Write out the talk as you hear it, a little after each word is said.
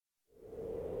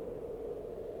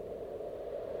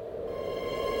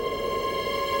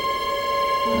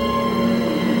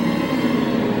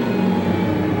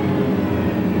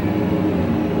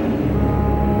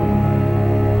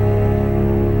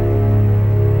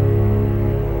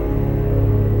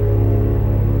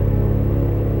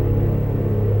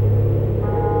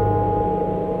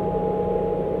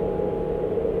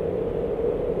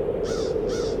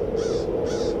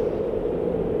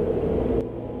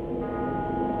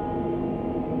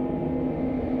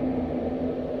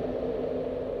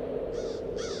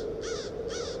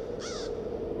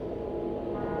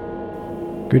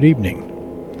Good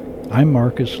evening. I'm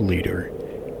Marcus Leader,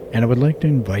 and I would like to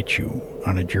invite you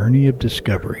on a journey of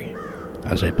discovery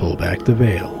as I pull back the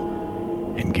veil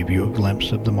and give you a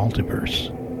glimpse of the multiverse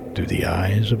through the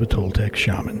eyes of a Toltec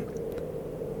shaman.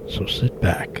 So sit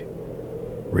back,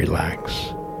 relax,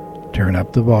 turn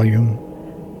up the volume,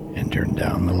 and turn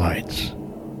down the lights.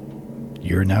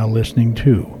 You're now listening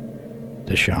to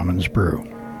The Shaman's Brew.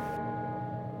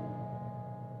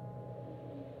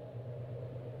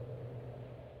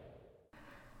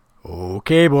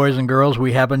 Okay, boys and girls,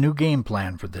 we have a new game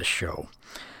plan for this show.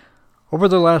 Over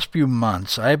the last few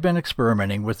months, I've been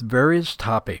experimenting with various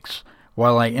topics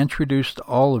while I introduced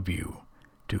all of you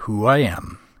to who I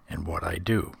am and what I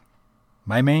do.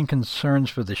 My main concerns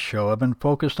for this show have been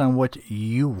focused on what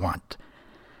you want,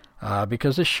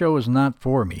 because this show is not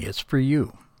for me, it's for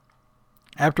you.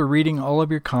 After reading all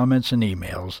of your comments and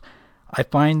emails, I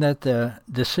find that the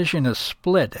decision is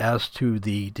split as to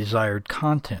the desired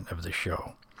content of the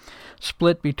show.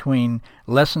 Split between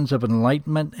lessons of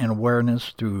enlightenment and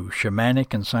awareness through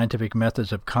shamanic and scientific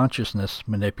methods of consciousness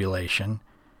manipulation,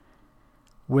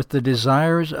 with the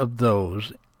desires of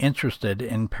those interested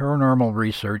in paranormal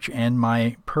research and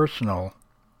my personal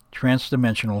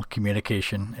transdimensional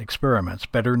communication experiments,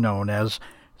 better known as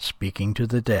speaking to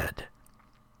the dead.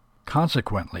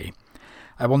 Consequently,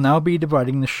 I will now be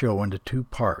dividing the show into two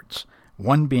parts,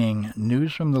 one being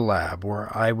News from the Lab, where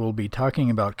I will be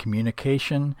talking about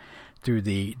communication through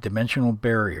the dimensional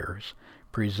barriers,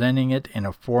 presenting it in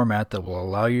a format that will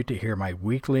allow you to hear my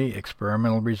weekly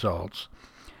experimental results,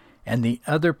 and the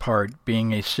other part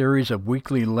being a series of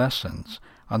weekly lessons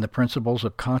on the principles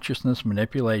of consciousness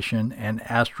manipulation and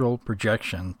astral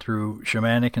projection through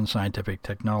shamanic and scientific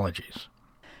technologies.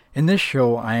 In this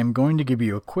show, I am going to give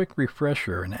you a quick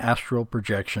refresher in Astral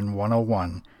Projection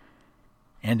 101,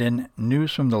 and in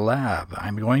News from the Lab,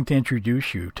 I'm going to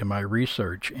introduce you to my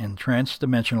research in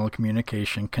transdimensional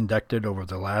communication conducted over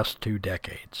the last 2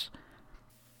 decades.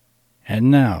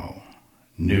 And now,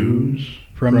 News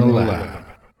from the Lab.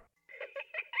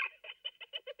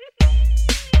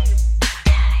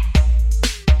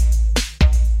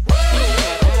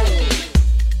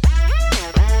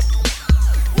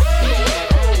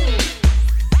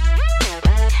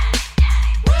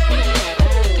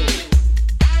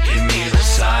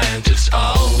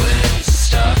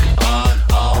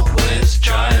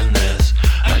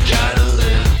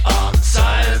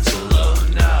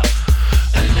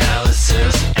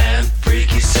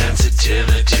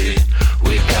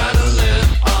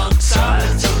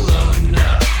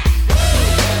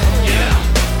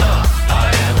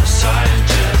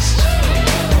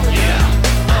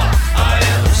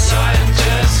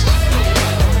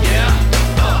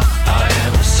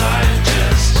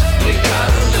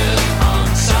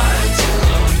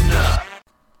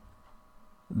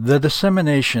 The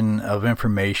dissemination of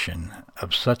information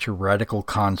of such a radical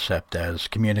concept as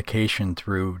communication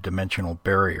through dimensional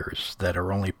barriers that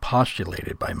are only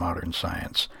postulated by modern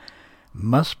science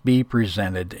must be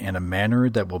presented in a manner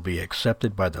that will be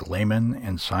accepted by the layman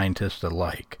and scientist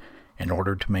alike in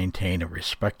order to maintain a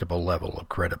respectable level of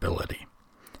credibility.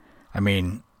 I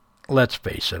mean, let's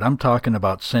face it, I'm talking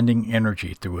about sending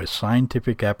energy through a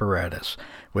scientific apparatus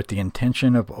with the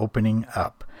intention of opening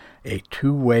up a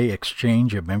two-way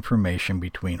exchange of information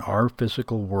between our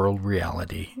physical world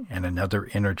reality and another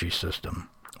energy system,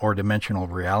 or dimensional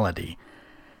reality,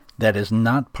 that is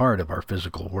not part of our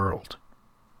physical world.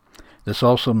 This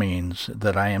also means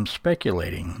that I am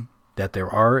speculating that there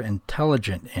are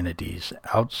intelligent entities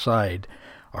outside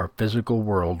our physical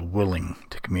world willing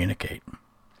to communicate.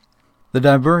 The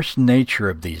diverse nature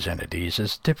of these entities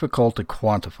is difficult to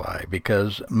quantify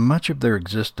because much of their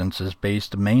existence is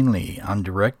based mainly on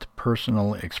direct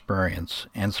personal experience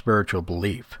and spiritual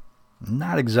belief,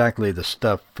 not exactly the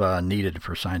stuff needed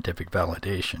for scientific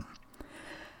validation.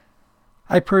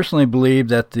 I personally believe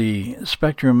that the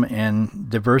spectrum and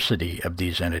diversity of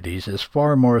these entities is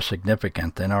far more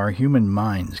significant than our human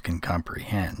minds can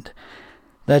comprehend.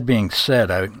 That being said,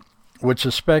 I would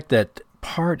suspect that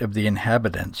part of the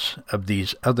inhabitants of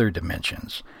these other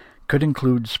dimensions could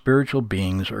include spiritual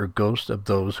beings or ghosts of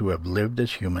those who have lived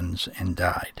as humans and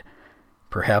died.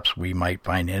 Perhaps we might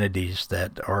find entities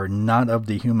that are not of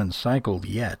the human cycle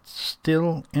yet,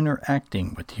 still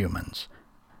interacting with humans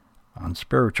on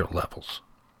spiritual levels.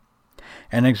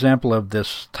 An example of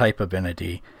this type of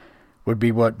entity would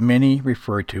be what many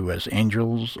refer to as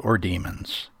angels or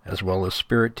demons, as well as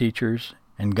spirit teachers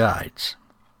and guides.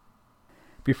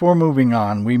 Before moving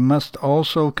on, we must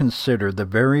also consider the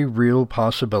very real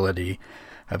possibility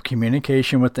of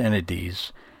communication with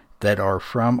entities that are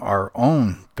from our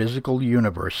own physical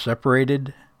universe,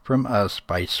 separated from us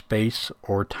by space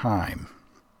or time.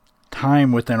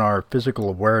 Time within our physical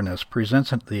awareness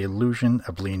presents the illusion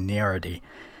of linearity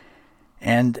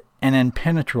and an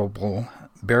impenetrable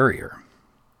barrier.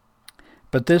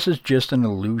 But this is just an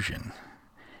illusion,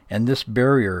 and this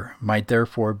barrier might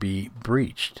therefore be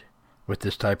breached with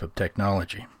this type of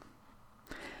technology.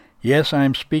 Yes, I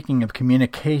am speaking of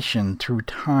communication through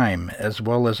time as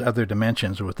well as other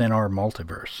dimensions within our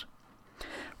multiverse.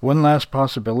 One last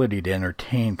possibility to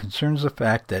entertain concerns the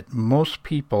fact that most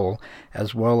people,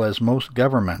 as well as most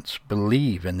governments,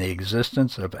 believe in the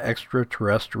existence of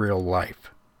extraterrestrial life.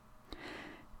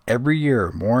 Every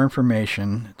year, more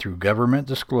information through government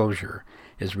disclosure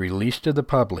is released to the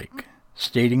public,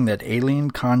 stating that alien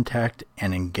contact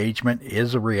and engagement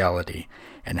is a reality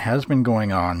and has been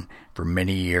going on for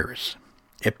many years.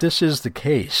 If this is the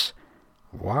case,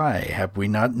 why have we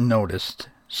not noticed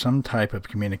some type of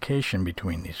communication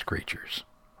between these creatures?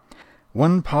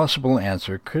 One possible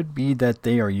answer could be that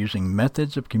they are using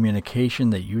methods of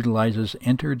communication that utilizes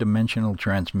interdimensional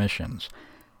transmissions.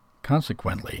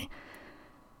 Consequently,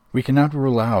 we cannot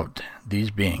rule out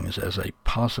these beings as a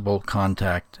possible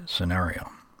contact scenario.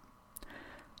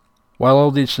 While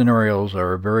all these scenarios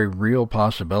are very real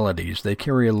possibilities, they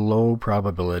carry a low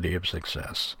probability of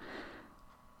success.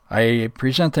 I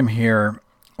present them here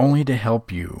only to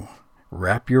help you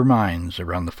wrap your minds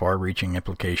around the far-reaching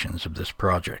implications of this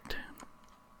project.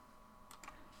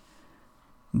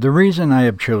 The reason I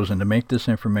have chosen to make this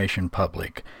information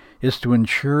public is to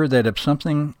ensure that if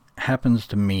something happens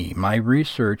to me, my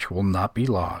research will not be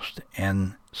lost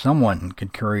and someone can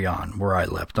carry on where I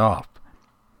left off.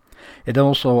 It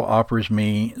also offers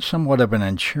me somewhat of an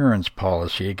insurance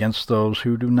policy against those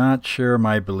who do not share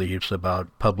my beliefs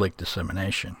about public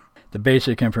dissemination. The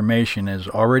basic information is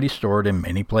already stored in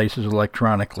many places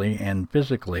electronically and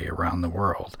physically around the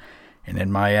world, and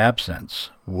in my absence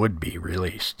would be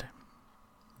released.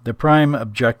 The prime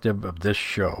objective of this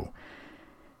show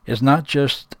is not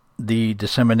just the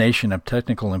dissemination of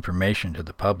technical information to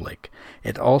the public.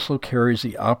 It also carries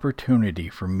the opportunity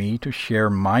for me to share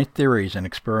my theories and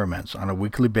experiments on a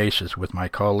weekly basis with my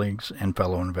colleagues and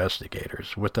fellow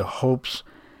investigators, with the hopes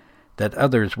that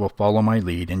others will follow my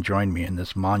lead and join me in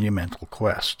this monumental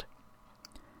quest.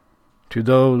 To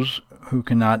those who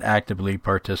cannot actively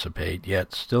participate,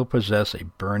 yet still possess a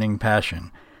burning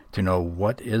passion to know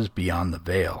what is beyond the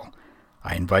veil,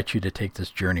 I invite you to take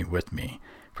this journey with me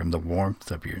from the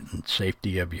warmth of your and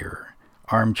safety of your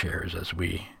armchairs as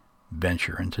we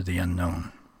venture into the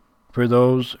unknown. For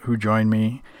those who join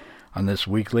me on this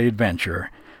weekly adventure,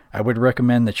 I would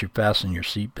recommend that you fasten your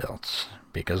seatbelts,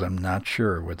 because I'm not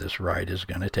sure where this ride is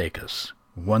going to take us.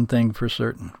 One thing for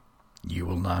certain, you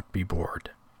will not be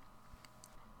bored.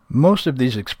 Most of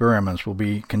these experiments will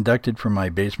be conducted from my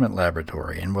basement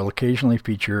laboratory and will occasionally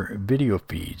feature video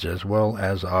feeds as well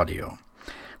as audio.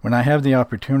 When I have the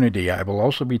opportunity, I will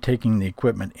also be taking the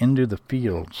equipment into the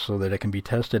field so that it can be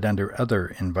tested under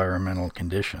other environmental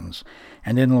conditions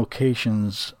and in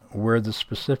locations where the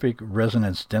specific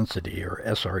resonance density, or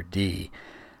SRD,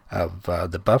 of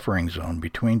the buffering zone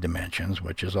between dimensions,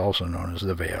 which is also known as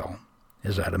the veil,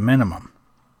 is at a minimum.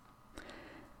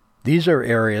 These are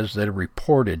areas that are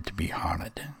reported to be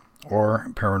haunted or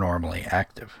paranormally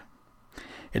active.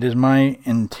 It is my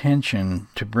intention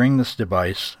to bring this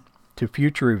device to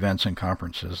future events and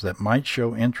conferences that might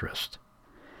show interest.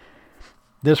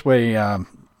 This way,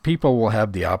 people will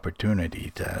have the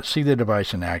opportunity to see the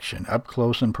device in action, up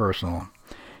close and personal,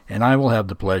 and I will have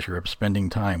the pleasure of spending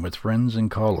time with friends and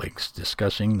colleagues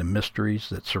discussing the mysteries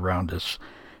that surround us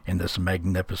in this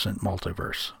magnificent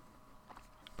multiverse.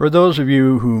 For those of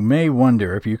you who may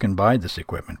wonder if you can buy this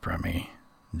equipment from me,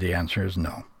 the answer is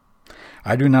no.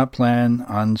 I do not plan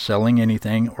on selling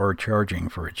anything or charging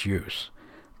for its use,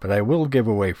 but I will give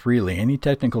away freely any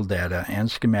technical data and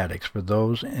schematics for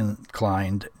those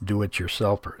inclined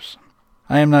do-it-yourselfers.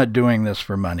 I am not doing this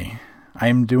for money. I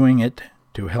am doing it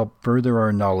to help further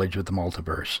our knowledge of the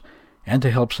multiverse and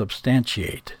to help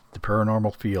substantiate the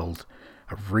paranormal field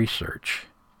of research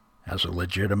as a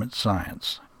legitimate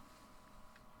science.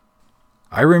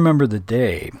 I remember the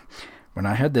day when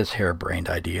I had this harebrained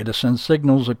idea to send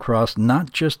signals across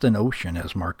not just an ocean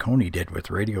as Marconi did with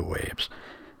radio waves,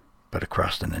 but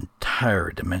across an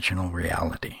entire dimensional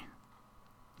reality.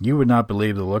 You would not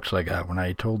believe the looks I got when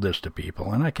I told this to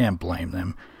people, and I can't blame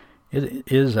them. It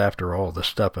is, after all, the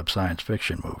stuff of science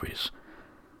fiction movies.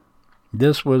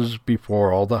 This was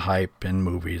before all the hype in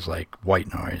movies like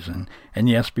White Noise, and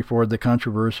yes, before the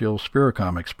controversial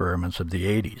Spiricom experiments of the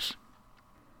 80s.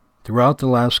 Throughout the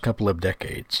last couple of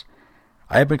decades,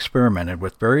 I have experimented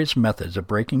with various methods of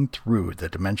breaking through the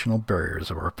dimensional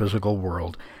barriers of our physical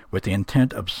world with the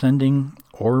intent of sending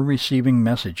or receiving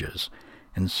messages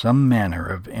in some manner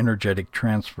of energetic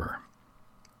transfer.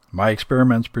 My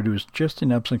experiments produced just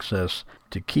enough success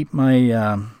to keep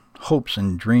my hopes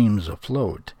and dreams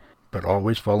afloat, but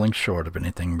always falling short of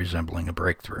anything resembling a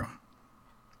breakthrough.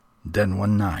 Then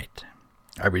one night,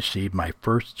 I received my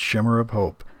first shimmer of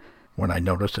hope when I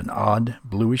noticed an odd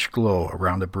bluish glow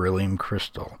around a beryllium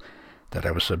crystal that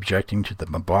I was subjecting to the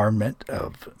bombardment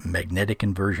of magnetic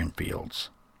inversion fields.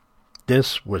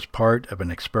 This was part of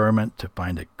an experiment to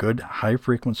find a good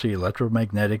high-frequency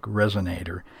electromagnetic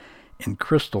resonator in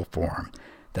crystal form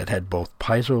that had both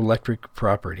piezoelectric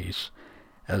properties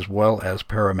as well as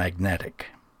paramagnetic.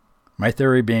 My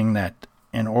theory being that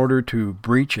in order to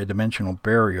breach a dimensional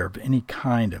barrier of any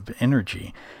kind of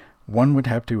energy, one would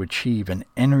have to achieve an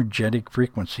energetic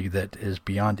frequency that is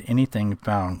beyond anything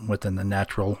found within the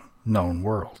natural known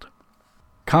world.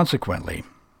 Consequently,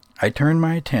 I turned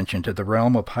my attention to the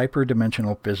realm of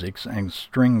hyperdimensional physics and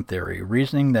string theory,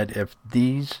 reasoning that if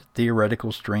these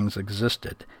theoretical strings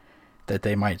existed, that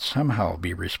they might somehow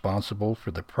be responsible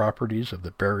for the properties of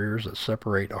the barriers that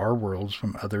separate our worlds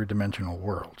from other dimensional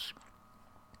worlds.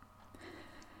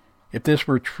 If this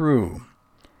were true,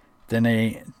 then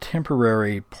a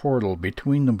temporary portal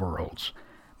between the worlds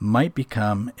might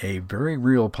become a very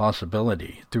real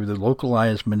possibility through the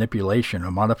localized manipulation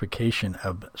or modification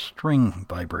of string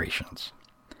vibrations.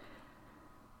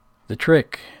 The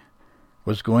trick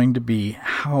was going to be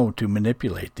how to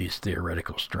manipulate these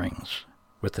theoretical strings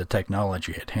with the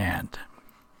technology at hand.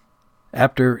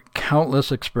 After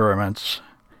countless experiments,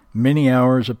 many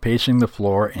hours of pacing the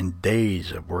floor, and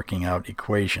days of working out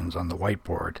equations on the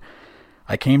whiteboard,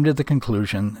 I came to the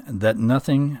conclusion that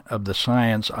nothing of the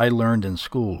science I learned in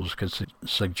schools could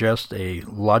suggest a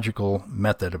logical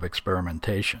method of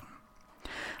experimentation.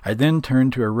 I then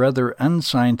turned to a rather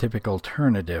unscientific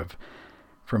alternative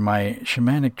for my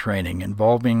shamanic training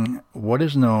involving what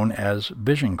is known as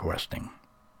vision questing.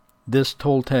 This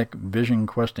Toltec vision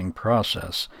questing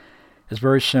process is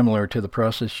very similar to the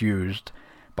process used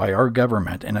by our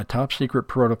government in a top-secret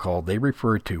protocol they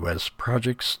refer to as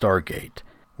Project Stargate,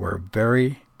 where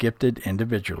very gifted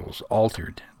individuals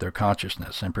altered their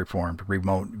consciousness and performed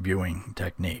remote viewing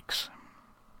techniques.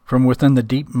 From within the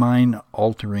deep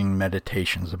mind-altering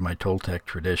meditations of my Toltec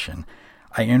tradition,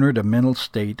 I entered a mental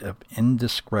state of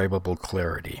indescribable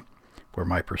clarity, where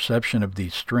my perception of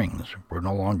these strings were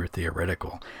no longer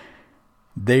theoretical.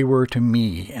 They were to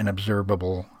me an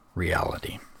observable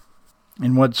reality.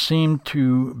 In what seemed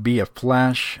to be a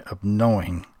flash of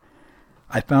knowing,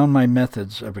 I found my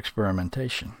methods of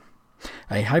experimentation.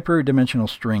 A hyperdimensional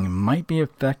string might be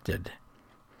affected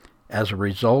as a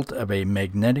result of a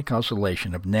magnetic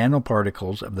oscillation of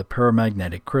nanoparticles of the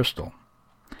paramagnetic crystal.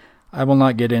 I will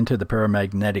not get into the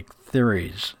paramagnetic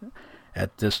theories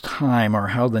at this time or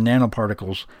how the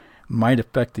nanoparticles might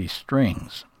affect these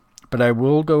strings, but I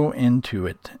will go into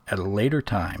it at a later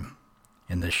time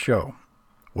in this show.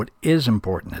 What is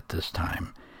important at this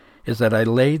time is that I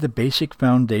lay the basic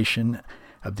foundation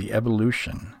of the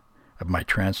evolution of my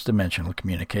transdimensional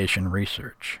communication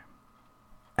research.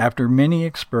 After many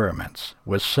experiments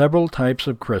with several types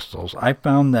of crystals, I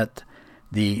found that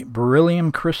the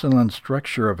beryllium crystalline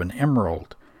structure of an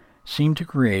emerald seemed to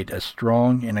create a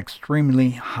strong and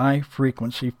extremely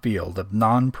high-frequency field of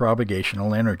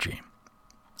non-propagational energy.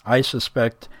 I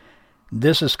suspect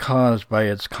this is caused by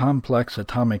its complex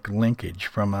atomic linkage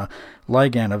from a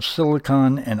ligand of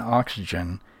silicon and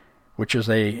oxygen, which is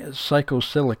a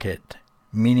cyclosilicate,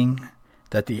 meaning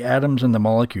that the atoms in the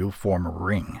molecule form a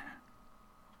ring.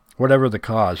 Whatever the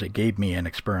cause, it gave me an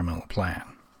experimental plan.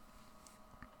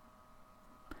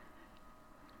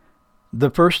 The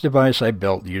first device I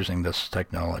built using this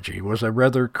technology was a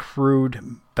rather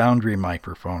crude boundary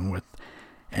microphone with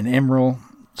an emerald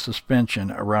suspension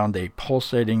around a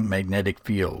pulsating magnetic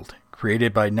field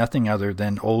created by nothing other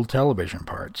than old television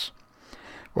parts.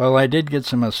 While I did get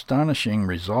some astonishing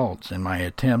results in my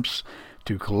attempts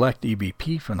to collect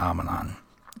EVP phenomenon,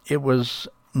 it was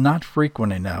not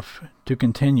frequent enough to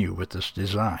continue with this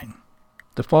design.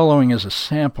 The following is a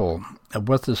sample of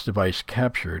what this device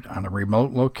captured on a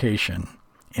remote location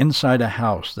inside a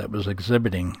house that was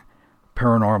exhibiting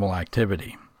paranormal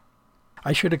activity.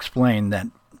 I should explain that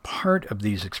part of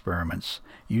these experiments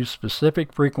use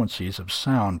specific frequencies of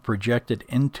sound projected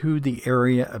into the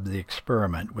area of the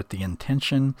experiment with the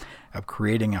intention of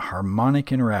creating a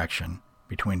harmonic interaction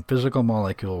between physical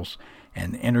molecules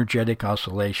and energetic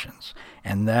oscillations,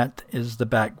 and that is the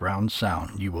background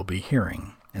sound you will be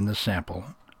hearing in the sample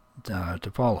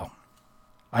to follow.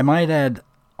 I might add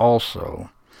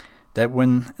also that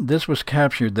when this was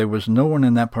captured, there was no one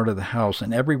in that part of the house,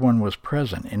 and everyone was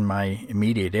present in my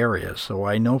immediate area, so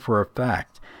I know for a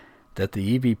fact that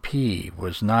the EVP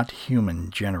was not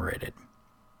human-generated.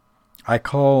 I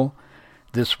call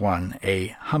this one a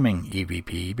humming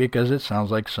EVP because it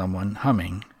sounds like someone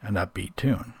humming an upbeat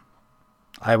tune.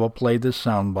 I will play this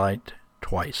soundbite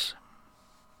twice.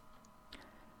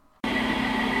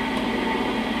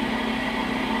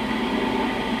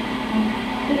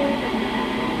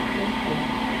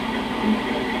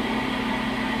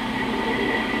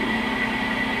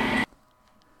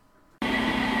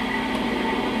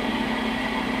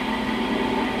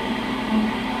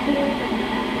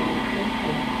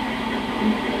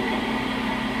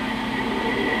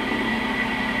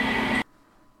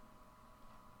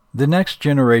 The next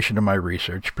generation of my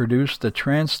research produced the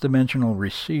Transdimensional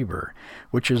Receiver,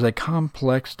 which is a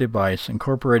complex device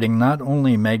incorporating not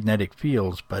only magnetic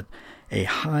fields but a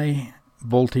high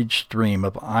voltage stream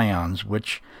of ions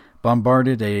which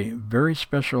bombarded a very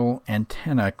special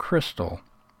antenna crystal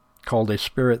called a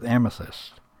spirit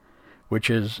amethyst,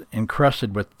 which is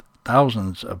encrusted with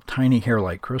thousands of tiny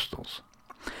hair-like crystals.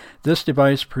 This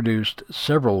device produced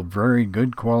several very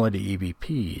good quality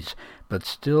EVPs, but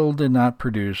still did not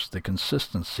produce the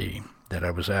consistency that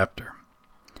I was after.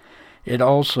 It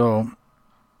also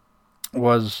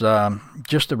was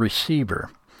just a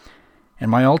receiver, and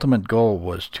my ultimate goal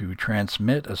was to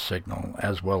transmit a signal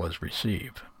as well as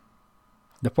receive.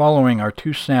 The following are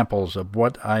two samples of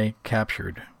what I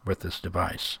captured with this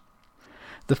device.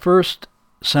 The first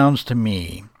sounds to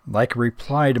me like a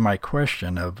reply to my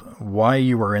question of why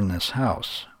you were in this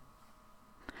house.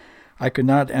 I could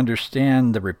not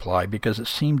understand the reply because it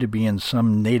seemed to be in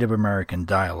some Native American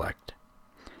dialect.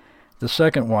 The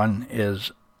second one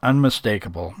is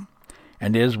unmistakable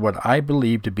and is what I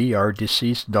believe to be our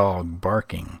deceased dog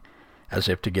barking as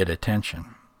if to get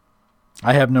attention.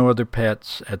 I have no other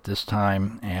pets at this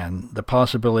time, and the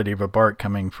possibility of a bark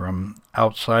coming from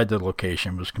outside the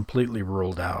location was completely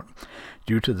ruled out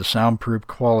due to the soundproof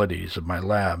qualities of my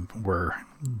lab where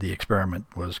the experiment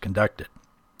was conducted.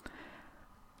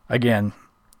 Again,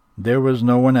 there was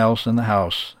no one else in the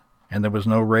house, and there was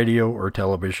no radio or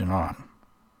television on.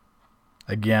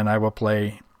 Again, I will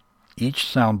play each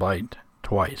soundbite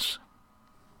twice.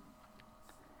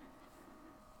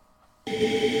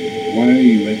 Why are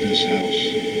you in this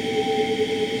house?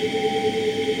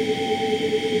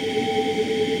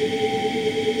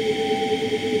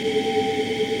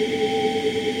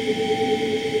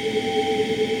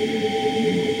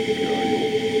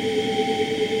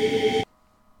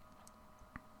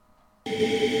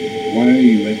 Why are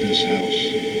you in this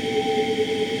house?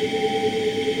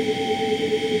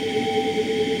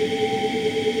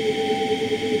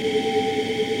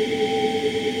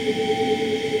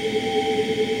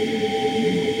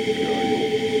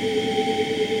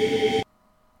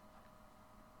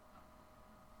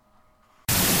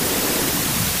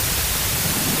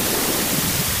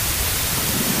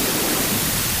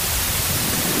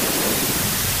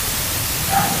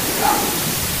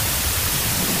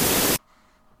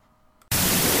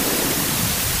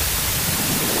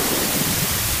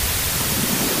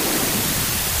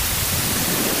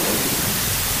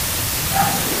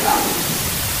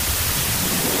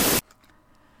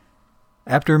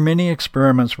 After many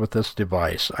experiments with this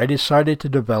device, I decided to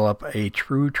develop a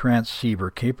true transceiver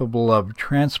capable of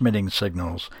transmitting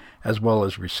signals as well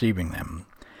as receiving them.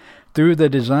 Through the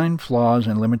design flaws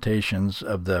and limitations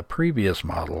of the previous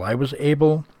model, I was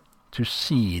able to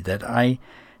see that I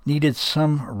needed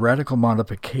some radical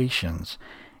modifications,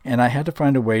 and I had to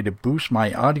find a way to boost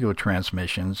my audio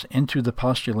transmissions into the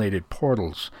postulated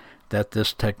portals that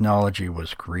this technology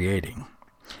was creating.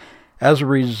 As a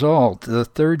result, the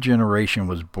third generation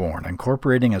was born,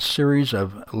 incorporating a series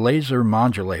of laser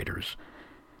modulators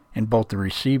in both the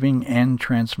receiving and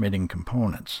transmitting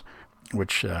components,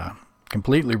 which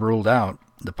completely ruled out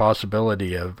the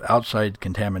possibility of outside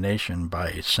contamination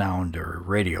by sound or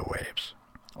radio waves.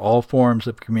 All forms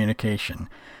of communication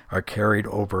are carried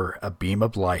over a beam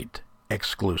of light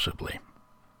exclusively.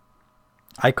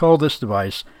 I call this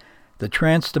device the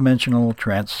Transdimensional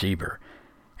Transceiver,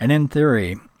 and in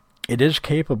theory, it is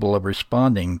capable of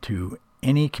responding to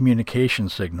any communication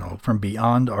signal from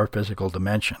beyond our physical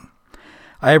dimension.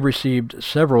 I have received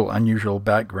several unusual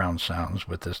background sounds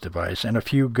with this device and a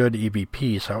few good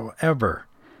EVPs. However,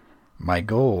 my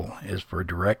goal is for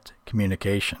direct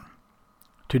communication.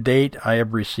 To date, I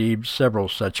have received several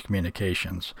such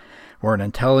communications where an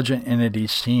intelligent entity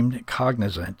seemed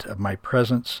cognizant of my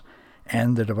presence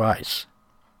and the device.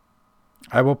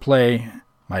 I will play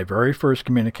my very first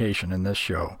communication in this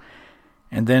show,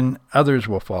 and then others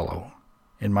will follow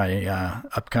in my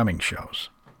upcoming shows.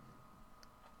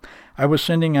 I was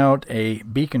sending out a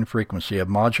beacon frequency of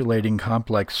modulating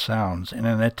complex sounds in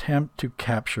an attempt to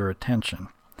capture attention.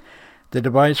 The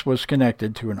device was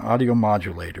connected to an audio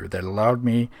modulator that allowed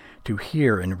me to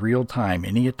hear in real time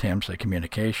any attempts at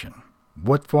communication.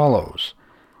 What follows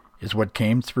is what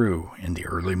came through in the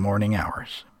early morning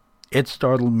hours. It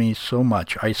startled me so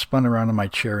much I spun around in my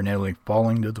chair, nearly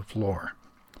falling to the floor.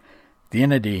 The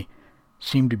entity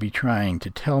seemed to be trying to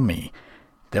tell me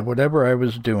that whatever I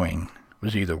was doing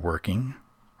was either working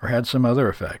or had some other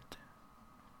effect.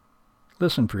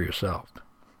 Listen for yourself.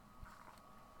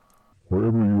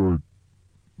 Whatever you are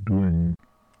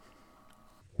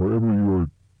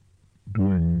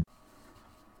doing.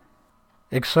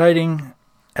 Exciting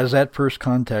as that first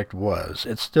contact was,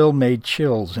 it still made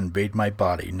chills invade my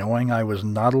body, knowing I was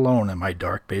not alone in my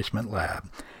dark basement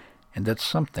lab, and that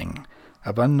something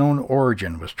of unknown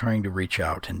origin was trying to reach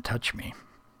out and touch me.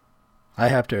 I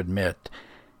have to admit,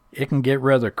 it can get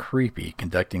rather creepy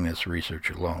conducting this research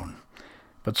alone,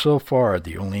 but so far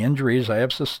the only injuries I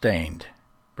have sustained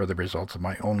were the results of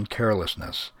my own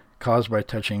carelessness, caused by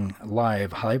touching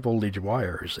live high-voltage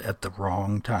wires at the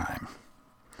wrong time.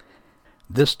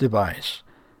 This device,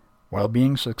 while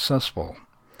being successful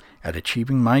at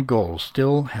achieving my goals,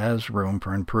 still has room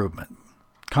for improvement.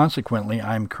 Consequently,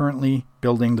 I am currently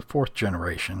building the 4th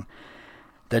generation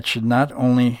that should not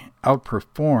only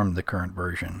outperform the current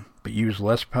version, but use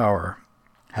less power,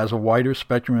 has a wider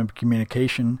spectrum of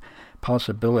communication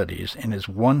possibilities, and is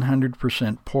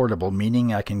 100% portable,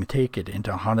 meaning I can take it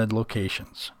into haunted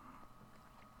locations.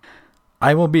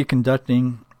 I will be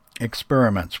conducting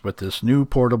experiments with this new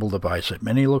portable device at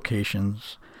many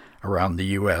locations around the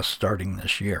U.S. starting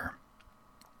this year.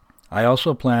 I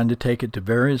also plan to take it to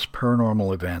various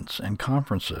paranormal events and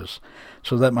conferences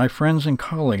so that my friends and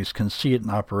colleagues can see it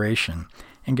in operation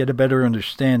and get a better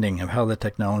understanding of how the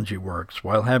technology works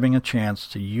while having a chance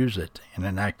to use it in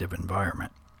an active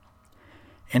environment.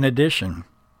 In addition,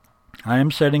 I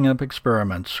am setting up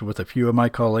experiments with a few of my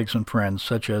colleagues and friends,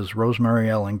 such as Rosemary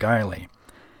Ellen Guiley,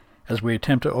 as we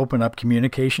attempt to open up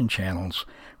communication channels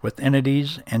with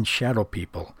entities and shadow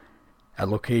people at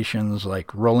locations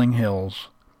like Rolling Hills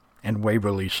and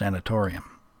Waverly Sanatorium.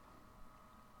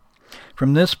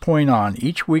 From this point on,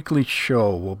 each weekly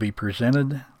show will be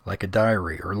presented like a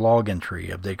diary or log entry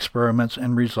of the experiments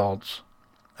and results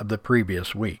of the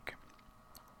previous week.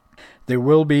 There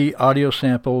will be audio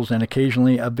samples and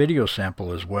occasionally a video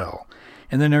sample as well.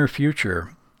 In the near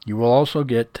future, you will also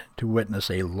get to witness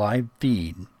a live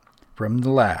feed from the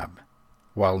lab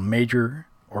while major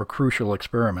or crucial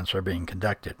experiments are being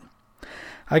conducted.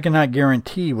 I cannot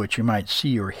guarantee what you might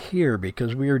see or hear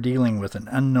because we are dealing with an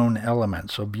unknown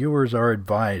element, so viewers are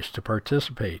advised to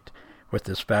participate with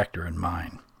this factor in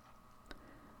mind.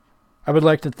 I would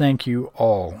like to thank you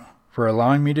all for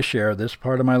allowing me to share this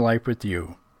part of my life with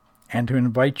you and to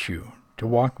invite you to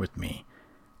walk with me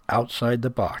outside the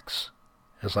box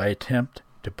as I attempt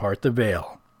to part the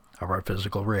veil of our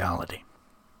physical reality.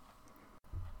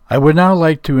 I would now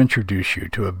like to introduce you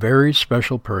to a very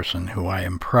special person who I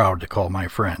am proud to call my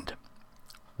friend.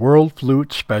 World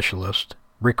flute specialist,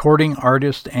 recording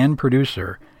artist, and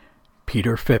producer,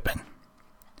 Peter Phippen.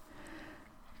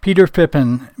 Peter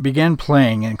Phippen began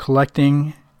playing and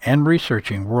collecting and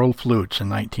researching world flutes in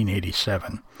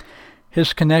 1987.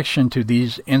 His connection to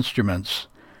these instruments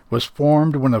was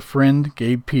formed when a friend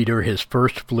gave Peter his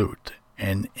first flute,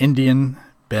 an Indian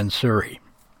Bansuri.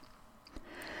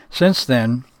 Since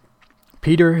then,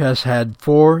 Peter has had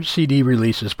 4 CD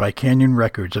releases by Canyon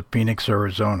Records of Phoenix,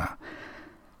 Arizona.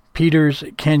 Peter's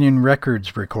Canyon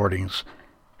Records recordings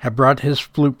have brought his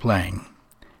flute playing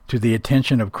to the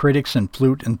attention of critics and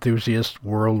flute enthusiasts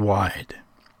worldwide.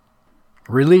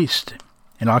 Released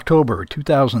in October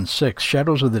 2006,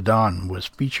 Shadows of the Dawn was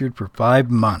featured for 5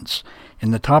 months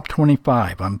in the top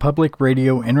 25 on Public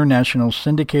Radio International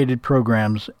syndicated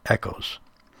programs Echoes.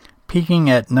 Peaking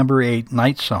at number 8,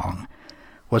 Night Song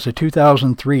was a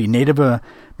 2003 Native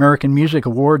American Music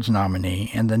Awards nominee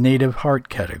in the Native Heart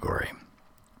category.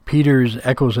 Peter's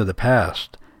Echoes of the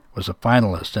Past was a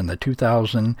finalist in the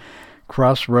 2000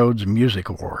 Crossroads Music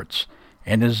Awards,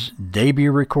 and his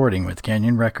debut recording with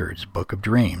Canyon Records, Book of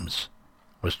Dreams,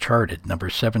 was charted number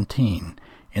 17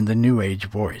 in the New Age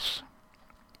Voice.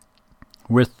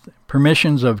 With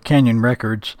permissions of Canyon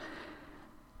Records,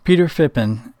 Peter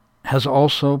Phippen has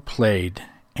also played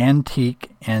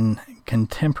antique and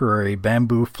contemporary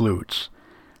bamboo flutes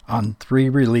on 3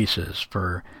 releases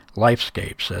for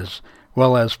Lifescapes, as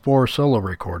well as 4 solo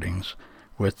recordings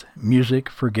with Music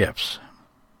for Gifts.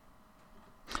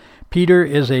 Peter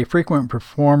is a frequent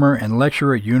performer and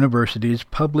lecturer at universities,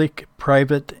 public,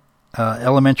 private,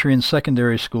 elementary and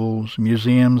secondary schools,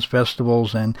 museums,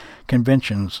 festivals, and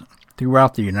conventions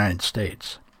throughout the United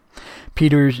States.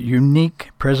 Peter's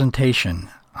unique presentation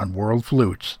on world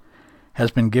flutes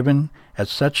has been given at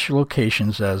such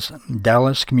locations as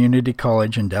Dallas Community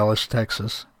College in Dallas,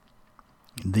 Texas,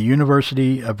 the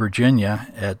University of Virginia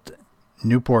at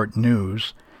Newport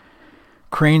News,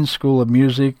 Crane School of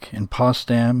Music in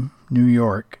Potsdam, New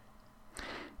York,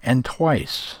 and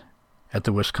twice at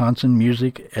the Wisconsin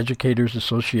Music Educators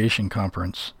Association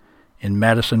Conference in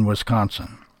Madison,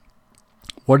 Wisconsin.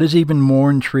 What is even more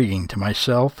intriguing to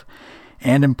myself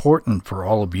and important for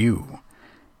all of you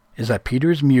is that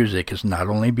Peter's music is not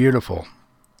only beautiful,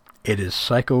 it is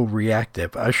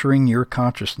psychoreactive, ushering your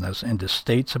consciousness into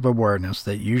states of awareness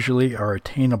that usually are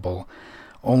attainable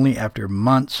only after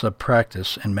months of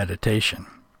practice and meditation.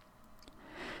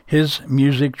 His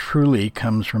music truly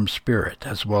comes from spirit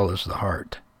as well as the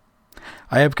heart.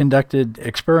 I have conducted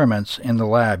experiments in the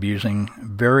lab using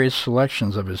various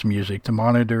selections of his music to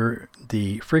monitor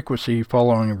the frequency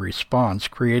following a response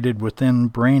created within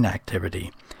brain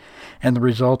activity, and the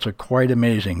results are quite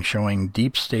amazing, showing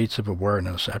deep states of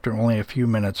awareness after only a few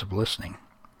minutes of listening.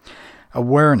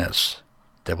 Awareness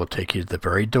that will take you to the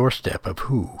very doorstep of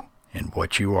who and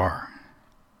what you are.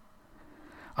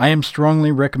 I am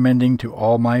strongly recommending to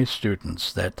all my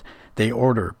students that they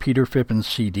order Peter Phippen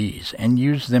CDs and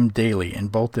use them daily in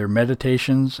both their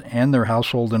meditations and their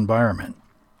household environment.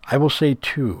 I will say,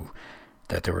 too,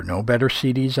 that there are no better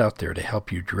CDs out there to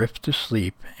help you drift to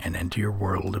sleep and into your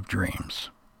world of dreams.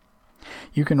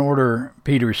 You can order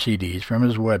Peter's CDs from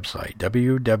his website,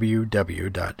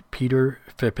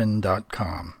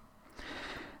 www.peterphippen.com.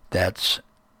 That's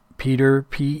Peter,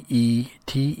 P-E-T-E-R,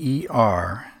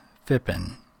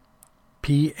 Phippen,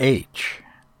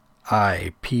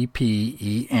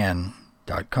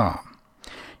 P-H-I-P-P-E-N.com.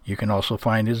 You can also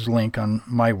find his link on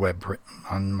my website,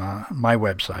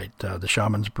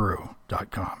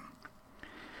 theshamansbrew.com.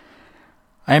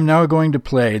 I am now going to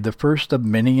play the first of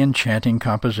many enchanting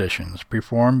compositions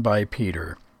performed by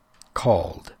Peter,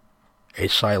 called A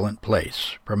Silent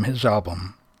Place, from his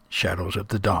album Shadows of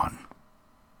the Dawn.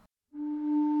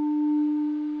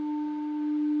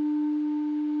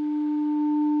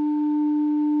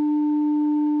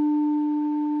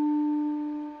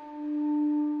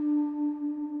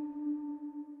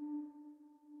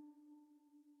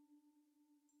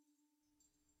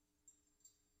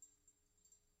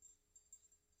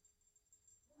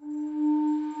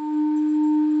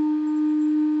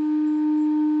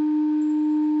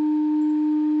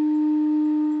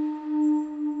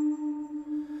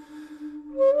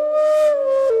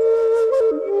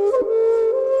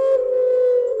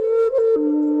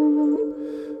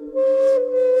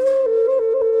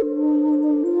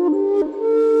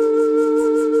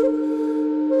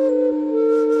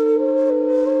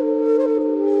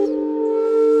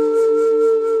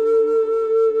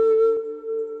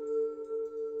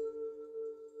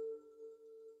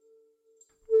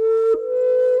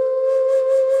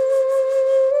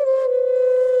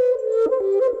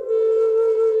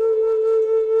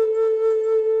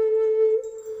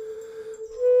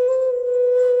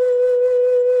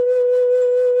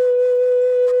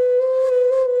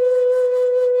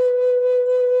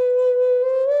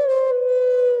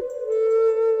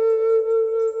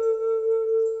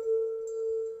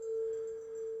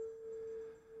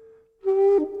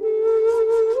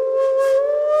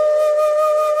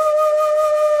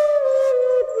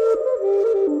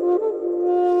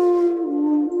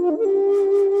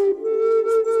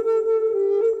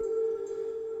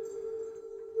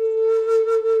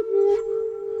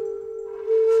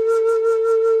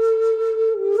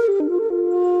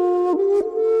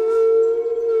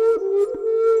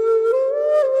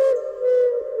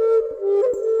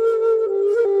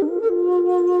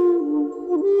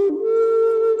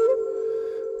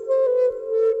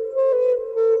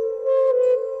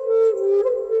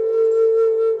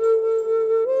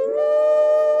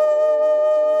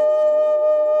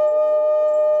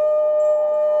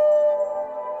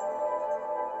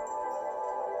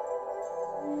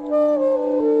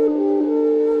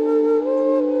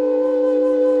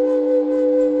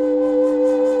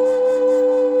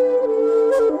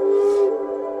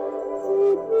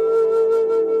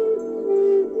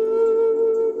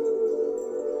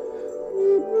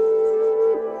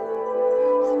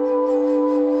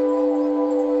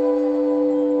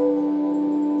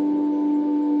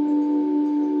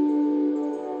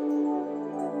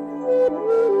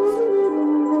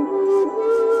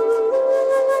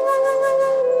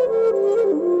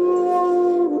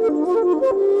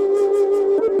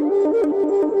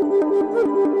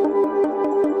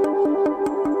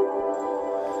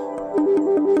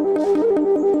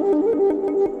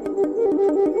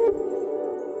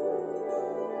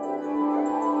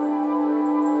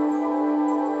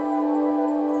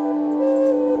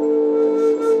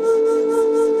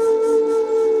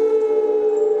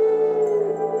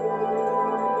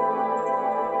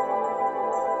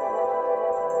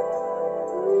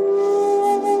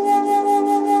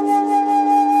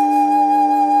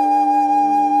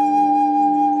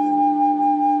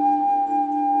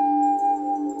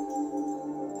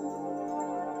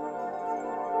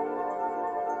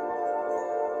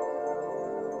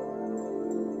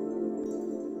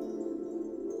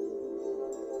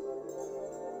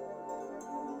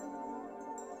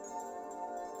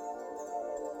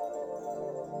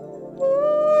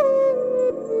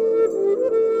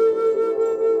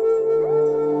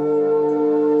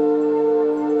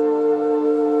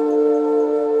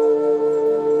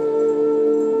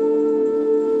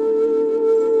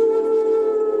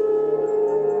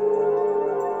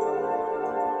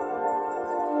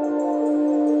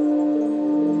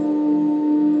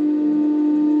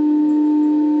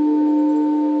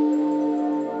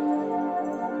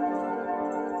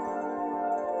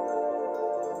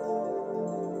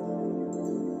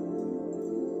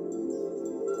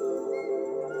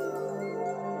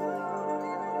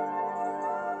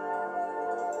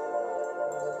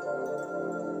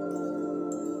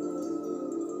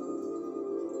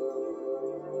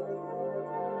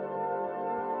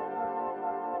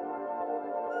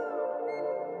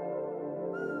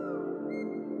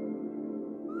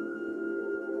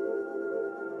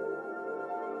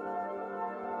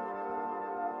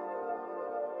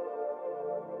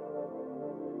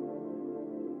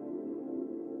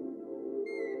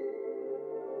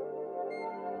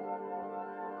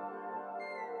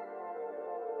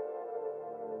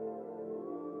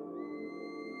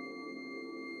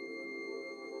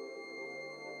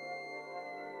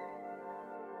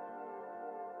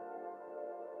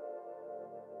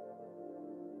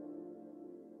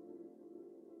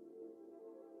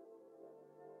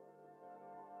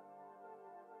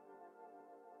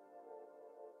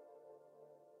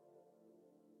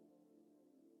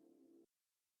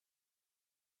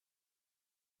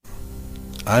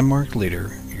 I'm Mark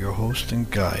Leader, your host and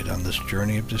guide on this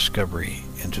journey of discovery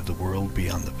into the world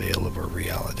beyond the veil of our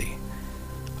reality.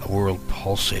 A world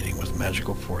pulsating with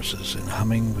magical forces and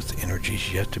humming with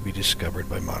energies yet to be discovered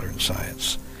by modern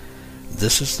science.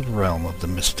 This is the realm of the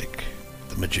mystic,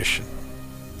 the magician,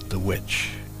 the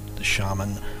witch, the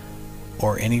shaman,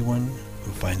 or anyone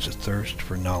who finds a thirst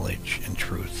for knowledge and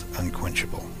truth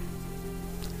unquenchable.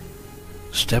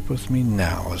 Step with me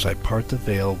now as I part the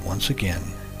veil once again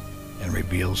and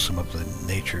reveal some of the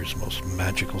nature's most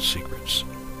magical secrets.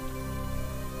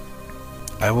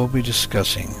 I will be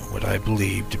discussing what I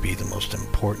believe to be the most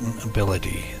important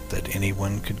ability that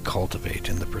anyone could cultivate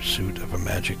in the pursuit of a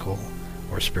magical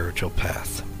or spiritual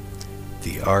path,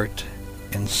 the art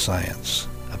and science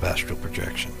of astral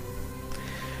projection.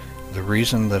 The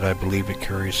reason that I believe it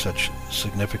carries such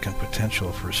significant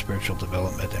potential for spiritual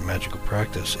development and magical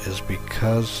practice is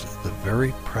because the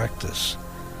very practice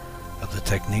of the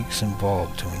techniques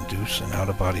involved to induce an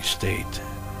out-of-body state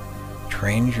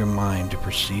trains your mind to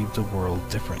perceive the world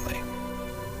differently,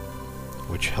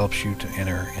 which helps you to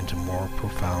enter into more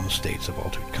profound states of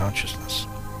altered consciousness.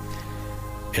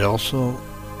 It also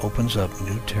opens up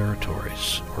new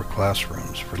territories or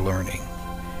classrooms for learning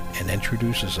and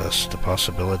introduces us to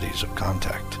possibilities of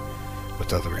contact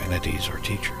with other entities or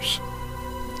teachers.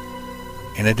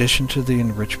 In addition to the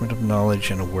enrichment of knowledge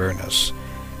and awareness,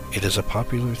 it is a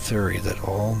popular theory that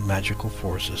all magical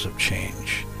forces of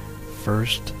change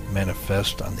first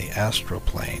manifest on the astral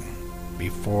plane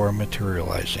before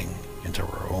materializing into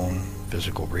our own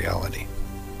physical reality.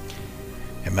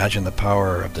 Imagine the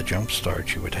power of the jump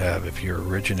start you would have if you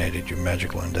originated your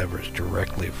magical endeavors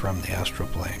directly from the astral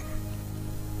plane.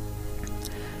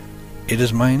 It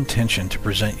is my intention to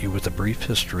present you with a brief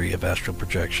history of astral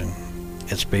projection,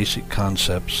 its basic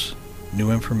concepts,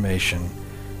 new information,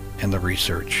 and the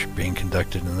research being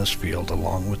conducted in this field,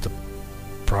 along with the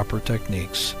proper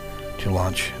techniques to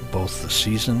launch both the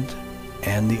seasoned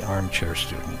and the armchair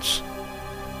students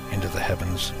into the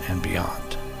heavens and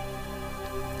beyond.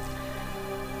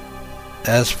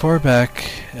 As far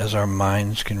back as our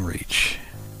minds can reach,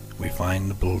 we find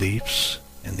the beliefs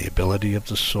and the ability of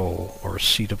the soul or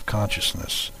seat of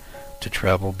consciousness to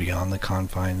travel beyond the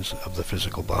confines of the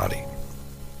physical body.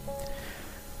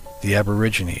 The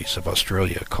Aborigines of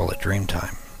Australia call it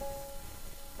dreamtime.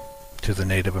 To the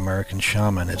Native American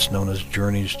shaman, it's known as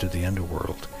journeys to the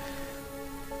underworld,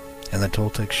 and the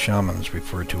Toltec shamans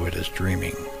refer to it as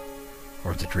dreaming,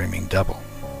 or the dreaming devil.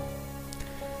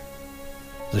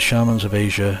 The shamans of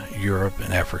Asia, Europe,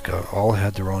 and Africa all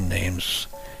had their own names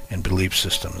and belief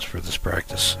systems for this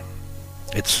practice.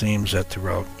 It seems that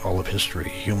throughout all of history,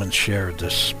 humans shared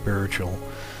this spiritual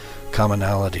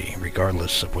commonality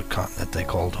regardless of what continent they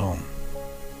called home.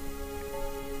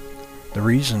 The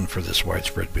reason for this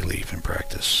widespread belief and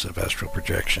practice of astral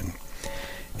projection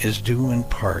is due in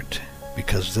part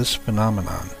because this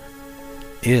phenomenon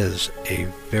is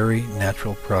a very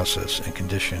natural process and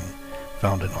condition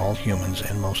found in all humans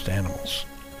and most animals.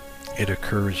 It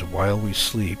occurs while we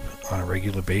sleep on a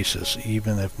regular basis,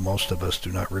 even if most of us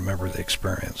do not remember the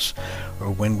experience,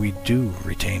 or when we do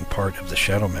retain part of the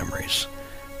shadow memories,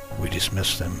 we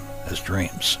dismiss them as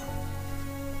dreams.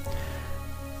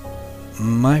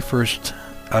 My first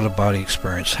out-of-body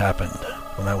experience happened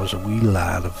when I was a wee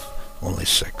lad of only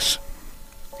 6.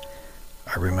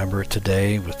 I remember it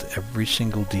today with every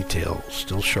single detail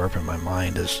still sharp in my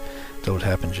mind as though it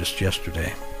happened just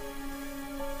yesterday.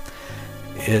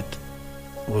 It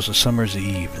was a summer's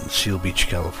eve in Seal Beach,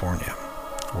 California,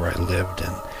 where I lived,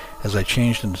 and as I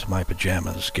changed into my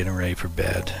pajamas, getting ready for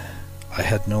bed, I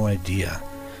had no idea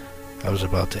I was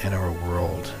about to enter a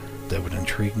world that would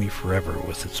intrigue me forever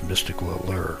with its mystical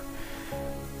allure,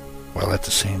 while at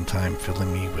the same time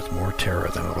filling me with more terror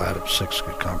than a lad of 6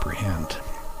 could comprehend.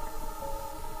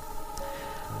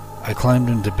 I climbed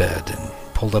into bed and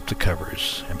pulled up the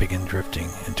covers and began drifting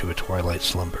into a twilight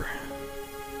slumber.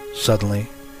 Suddenly,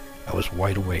 I was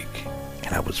wide awake,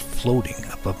 and I was floating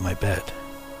above my bed.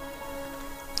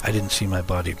 I didn't see my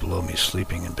body below me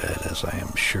sleeping in bed, as I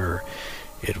am sure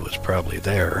it was probably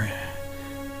there,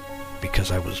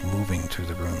 because I was moving through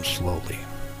the room slowly.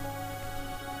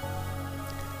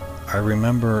 I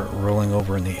remember rolling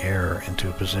over in the air into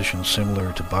a position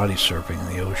similar to body surfing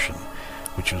in the ocean,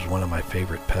 which was one of my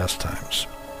favorite pastimes.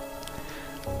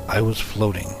 I was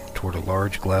floating toward a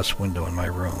large glass window in my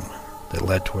room that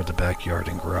led toward the backyard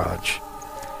and garage,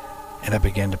 and I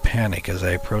began to panic as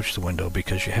I approached the window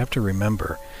because you have to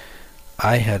remember,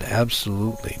 I had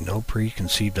absolutely no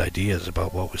preconceived ideas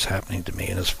about what was happening to me,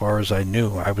 and as far as I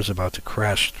knew, I was about to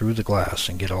crash through the glass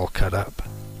and get all cut up.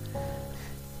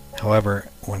 However,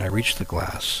 when I reached the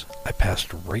glass, I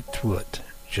passed right through it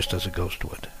just as a ghost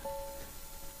would.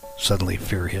 Suddenly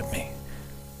fear hit me.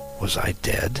 Was I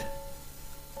dead?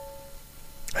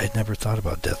 I had never thought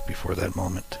about death before that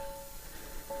moment.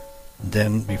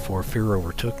 Then, before fear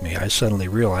overtook me, I suddenly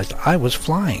realized I was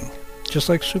flying, just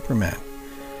like Superman.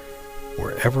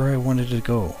 Wherever I wanted to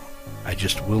go, I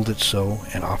just willed it so,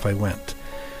 and off I went,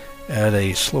 at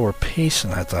a slower pace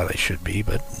than I thought I should be,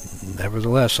 but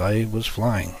nevertheless I was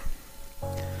flying.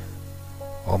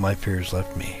 All my fears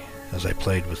left me as I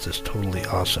played with this totally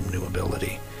awesome new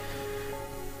ability,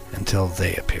 until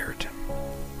they appeared.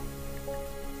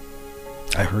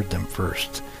 I heard them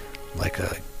first, like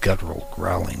a guttural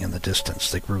growling in the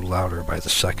distance that grew louder by the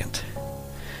second.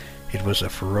 It was a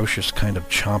ferocious kind of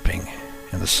chomping,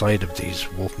 and the sight of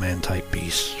these wolfman-type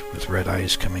beasts with red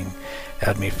eyes coming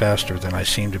at me faster than I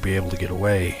seemed to be able to get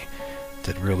away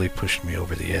that really pushed me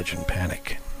over the edge in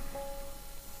panic.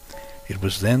 It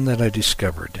was then that I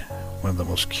discovered one of the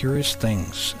most curious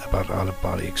things about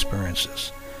out-of-body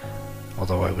experiences,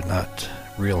 although I would not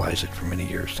realize it for many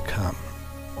years to come.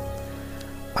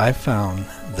 I found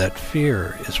that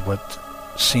fear is what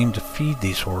seemed to feed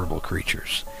these horrible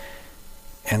creatures,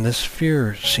 and this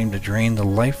fear seemed to drain the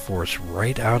life force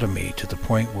right out of me to the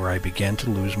point where I began to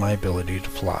lose my ability to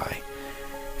fly,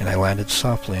 and I landed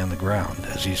softly on the ground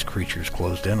as these creatures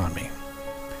closed in on me.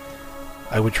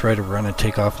 I would try to run and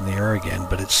take off in the air again,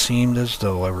 but it seemed as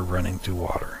though I were running through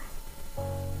water.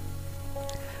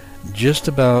 Just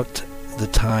about the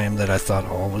time that I thought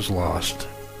all was lost,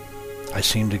 I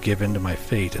seemed to give in to my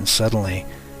fate, and suddenly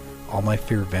all my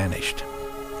fear vanished.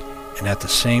 And at the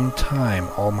same time,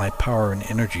 all my power and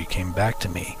energy came back to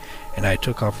me, and I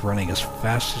took off running as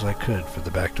fast as I could for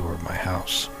the back door of my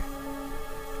house.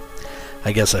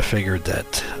 I guess I figured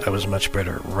that I was much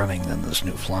better at running than this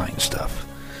new flying stuff.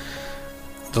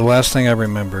 The last thing I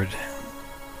remembered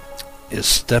is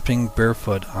stepping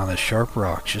barefoot on a sharp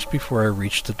rock just before I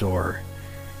reached the door,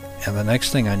 and the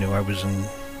next thing I knew I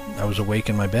was awake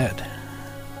in my bed.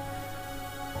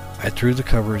 I threw the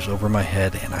covers over my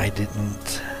head, and I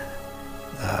didn't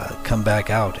come back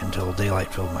out until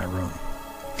daylight filled my room.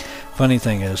 Funny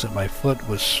thing is that my foot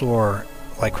was sore,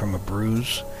 like from a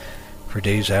bruise, for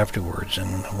days afterwards,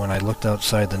 and when I looked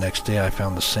outside the next day I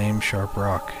found the same sharp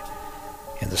rock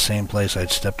in the same place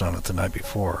I'd stepped on it the night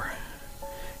before,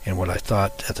 in what I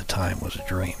thought at the time was a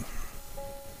dream.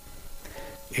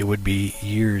 It would be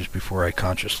years before I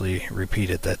consciously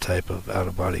repeated that type of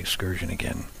out-of-body excursion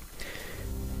again.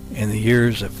 In the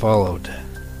years that followed,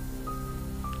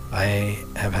 I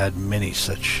have had many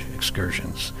such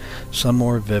excursions, some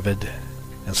more vivid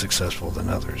and successful than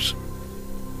others.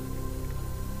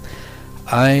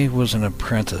 I was an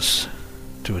apprentice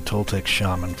to a Toltec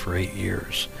shaman for 8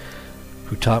 years,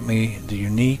 who taught me the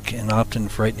unique and often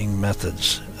frightening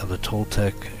methods of the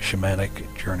Toltec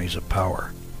shamanic journeys of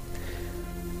power.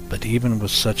 But even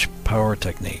with such power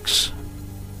techniques,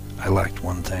 I lacked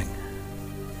one thing: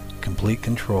 complete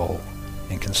control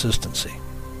and consistency.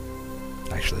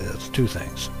 Actually, that's two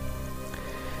things.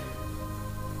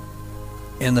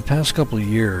 In the past couple of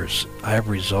years, I have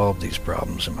resolved these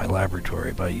problems in my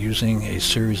laboratory by using a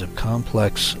series of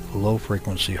complex,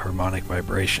 low-frequency harmonic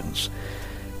vibrations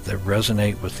that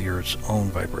resonate with the Earth's own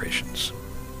vibrations.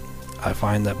 I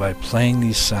find that by playing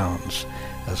these sounds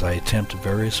as I attempt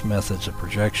various methods of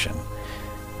projection,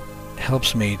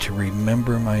 helps me to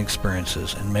remember my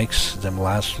experiences and makes them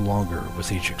last longer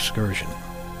with each excursion.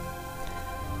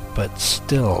 But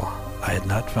still, I had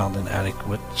not found an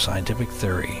adequate scientific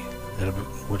theory that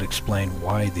would explain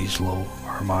why these low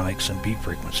harmonics and beat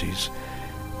frequencies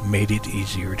made it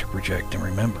easier to project and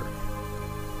remember.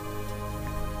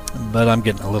 But I'm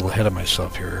getting a little ahead of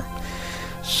myself here.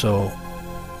 So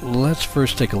let's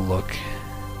first take a look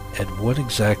at what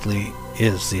exactly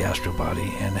is the astral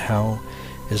body and how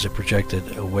is it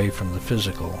projected away from the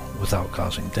physical without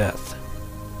causing death.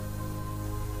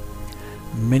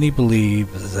 Many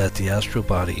believe that the astral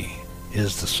body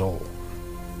is the soul.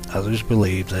 Others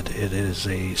believe that it is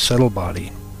a subtle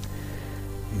body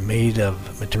made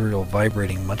of material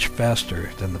vibrating much faster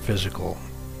than the physical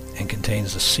and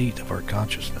contains the seat of our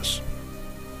consciousness.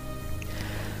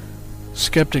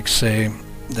 Skeptics say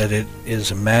that it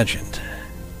is imagined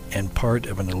and part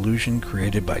of an illusion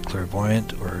created by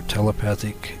clairvoyant or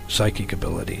telepathic psychic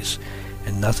abilities,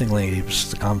 and nothing leaves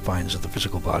the confines of the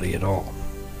physical body at all.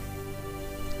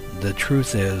 The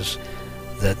truth is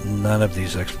that none of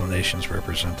these explanations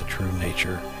represent the true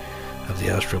nature of the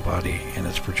astral body and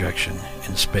its projection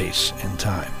in space and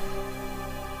time.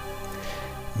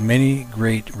 Many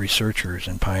great researchers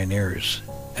and pioneers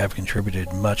have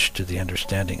contributed much to the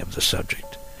understanding of the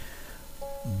subject,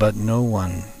 but no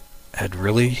one had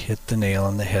really hit the nail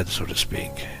on the head, so to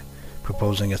speak,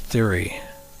 proposing a theory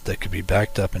that could be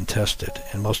backed up and tested,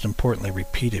 and most importantly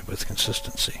repeated with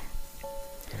consistency.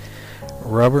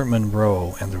 Robert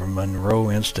Monroe and the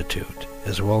Monroe Institute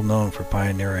is well known for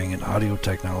pioneering an audio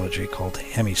technology called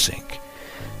HemiSync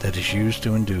that is used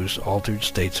to induce altered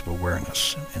states of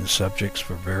awareness in subjects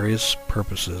for various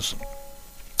purposes.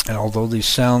 And although these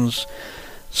sounds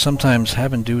sometimes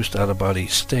have induced out-of-body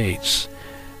states,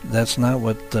 that's not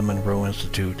what the Monroe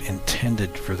Institute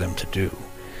intended for them to do,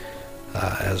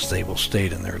 as they will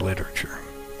state in their literature.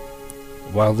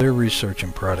 While their research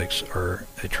and products are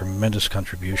a tremendous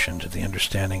contribution to the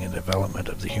understanding and development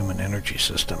of the human energy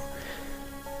system,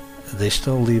 they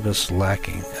still leave us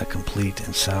lacking a complete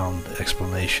and sound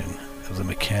explanation of the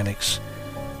mechanics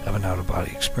of an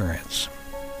out-of-body experience.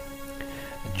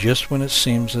 Just when it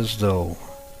seems as though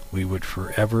we would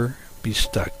forever be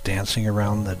stuck dancing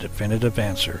around the definitive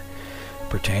answer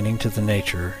pertaining to the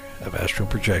nature of astral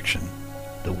projection,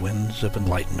 the winds of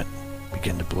enlightenment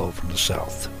begin to blow from the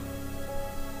south.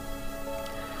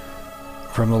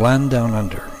 From the land down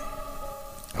under,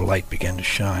 a light began to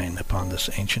shine upon this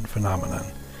ancient phenomenon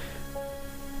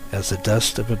as the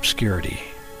dust of obscurity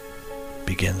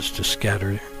begins to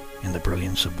scatter in the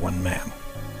brilliance of one man,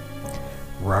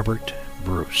 Robert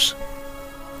Bruce.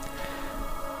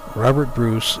 Robert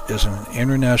Bruce is an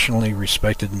internationally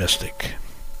respected mystic,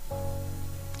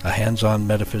 a hands-on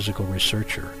metaphysical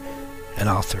researcher, an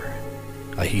author,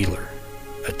 a healer,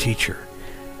 a teacher,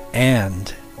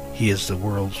 and he is the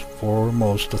world's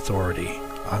foremost authority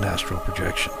on astral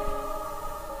projection.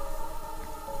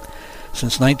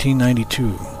 Since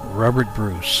 1992, Robert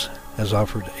Bruce has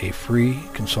offered a free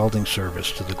consulting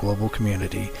service to the global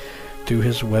community through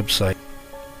his website.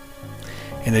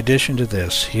 In addition to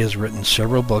this, he has written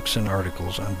several books and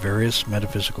articles on various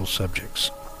metaphysical subjects.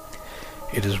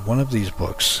 It is one of these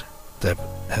books that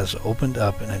has opened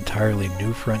up an entirely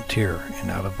new frontier in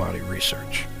out-of-body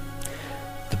research.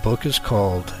 The book is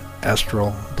called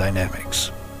Astral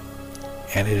Dynamics,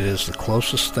 and it is the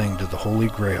closest thing to the holy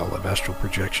grail of astral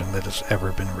projection that has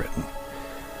ever been written.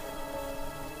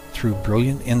 Through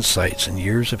brilliant insights and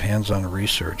years of hands-on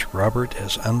research, Robert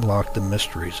has unlocked the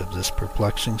mysteries of this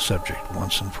perplexing subject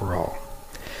once and for all.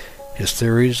 His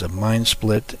theories of mind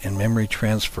split and memory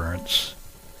transference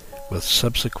with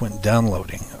subsequent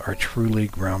downloading are truly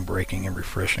groundbreaking and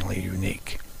refreshingly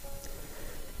unique.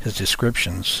 His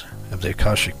descriptions of the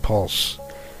Akashic Pulse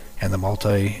and the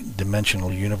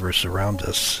multi-dimensional universe around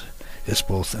us is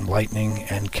both enlightening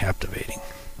and captivating.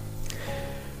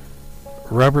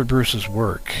 Robert Bruce's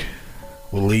work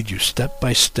will lead you step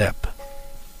by step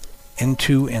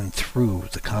into and through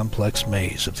the complex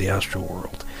maze of the astral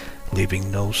world, leaving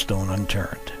no stone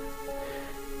unturned,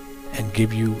 and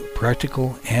give you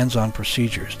practical hands-on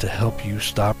procedures to help you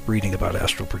stop reading about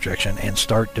astral projection and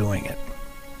start doing it.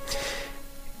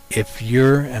 If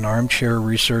you're an armchair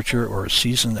researcher or a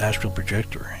seasoned astral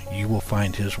projector, you will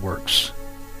find his works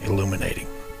illuminating.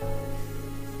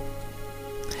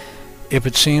 If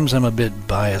it seems I'm a bit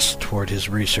biased toward his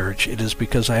research, it is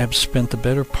because I have spent the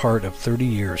better part of 30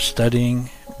 years studying,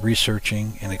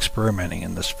 researching, and experimenting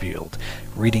in this field,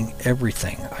 reading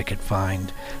everything I could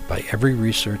find by every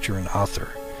researcher and author,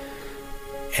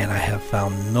 and I have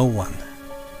found no one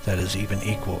that has even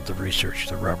equaled the research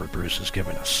that Robert Bruce has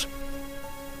given us.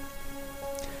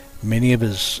 Many of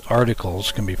his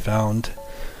articles can be found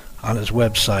on his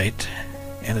website,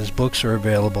 and his books are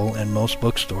available in most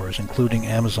bookstores, including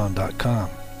Amazon.com.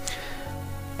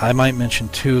 I might mention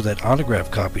too that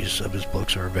autographed copies of his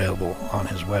books are available on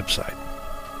his website.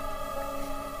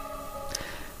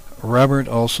 Robert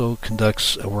also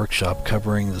conducts a workshop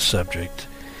covering the subject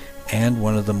and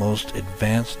one of the most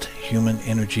advanced human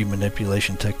energy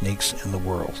manipulation techniques in the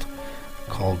world,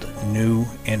 called New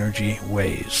Energy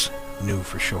Ways, NEW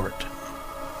for short,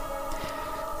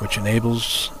 which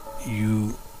enables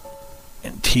you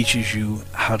and teaches you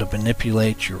how to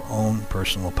manipulate your own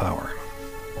personal power.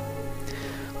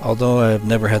 Although I have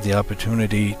never had the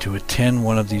opportunity to attend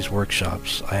one of these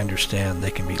workshops, I understand they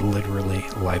can be literally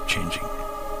life-changing.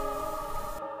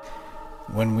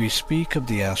 When we speak of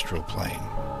the astral plane,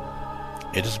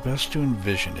 it is best to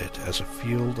envision it as a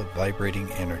field of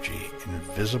vibrating energy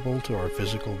invisible to our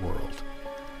physical world,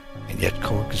 and yet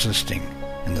coexisting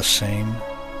in the same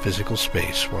physical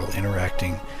space while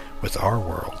interacting with our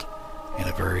world in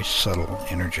a very subtle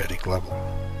energetic level.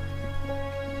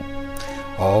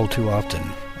 All too often,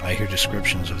 I hear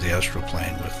descriptions of the astral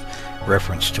plane with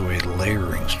reference to a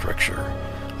layering structure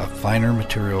of finer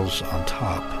materials on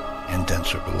top and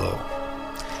denser below.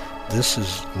 This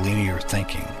is linear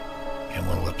thinking and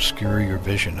will obscure your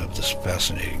vision of this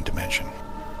fascinating dimension.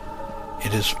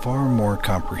 It is far more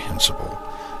comprehensible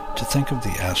to think of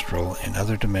the astral and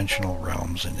other dimensional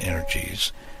realms and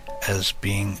energies as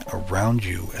being around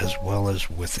you as well as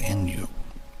within you.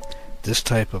 This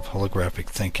type of holographic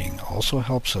thinking also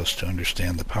helps us to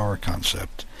understand the power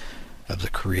concept of the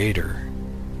Creator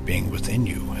being within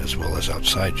you as well as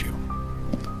outside you.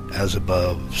 As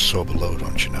above, so below,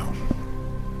 don't you know?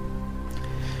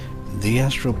 The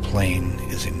astral plane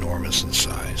is enormous in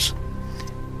size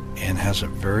and has a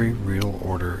very real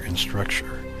order and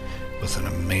structure with an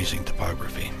amazing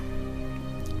topography.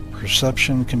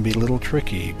 Perception can be a little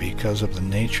tricky because of the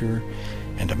nature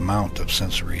and amount of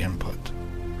sensory input.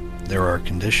 There are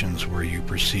conditions where you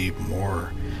perceive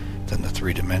more than the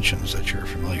 3 dimensions that you're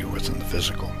familiar with in the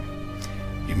physical.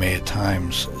 You may at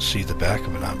times see the back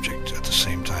of an object at the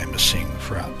same time as seeing the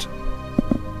front.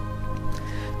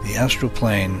 The astral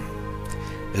plane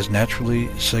is naturally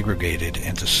segregated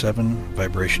into 7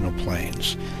 vibrational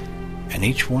planes, and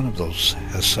each one of those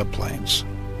has subplanes.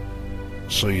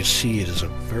 So you see, it is a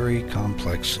very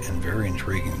complex and very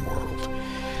intriguing world.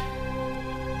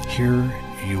 Here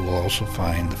you will also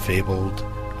find the fabled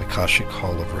Akashic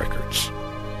Hall of Records,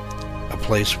 a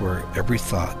place where every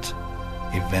thought,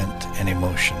 event, and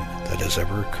emotion that has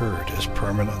ever occurred is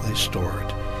permanently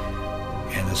stored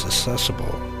and is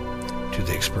accessible to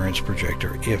the experience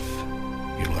projector if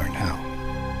you learn how.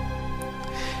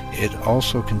 It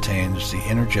also contains the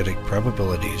energetic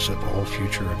probabilities of all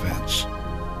future events.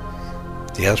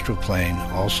 The astral plane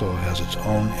also has its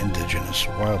own indigenous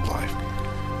wildlife.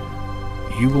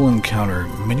 You will encounter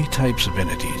many types of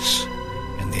entities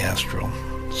in the astral,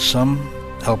 some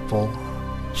helpful,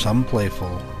 some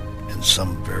playful, and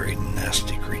some very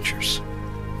nasty creatures.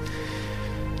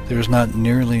 There is not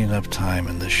nearly enough time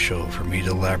in this show for me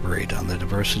to elaborate on the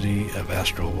diversity of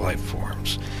astral life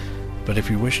forms, but if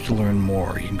you wish to learn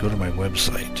more, you can go to my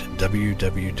website,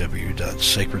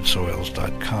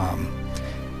 www.sacredsoils.com,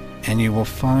 and you will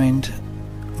find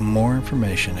more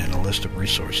information and a list of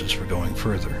resources for going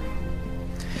further.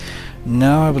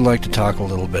 Now I would like to talk a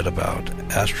little bit about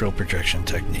astral projection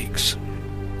techniques.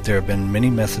 There have been many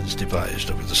methods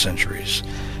devised over the centuries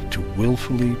to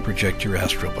willfully project your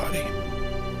astral body.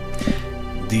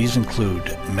 These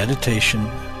include meditation,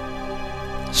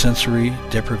 sensory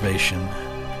deprivation,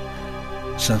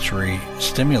 sensory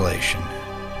stimulation,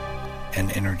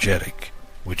 and energetic,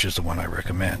 which is the one I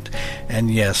recommend,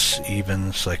 and yes,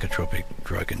 even psychotropic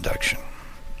drug induction.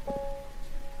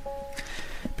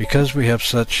 Because we have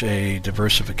such a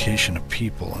diversification of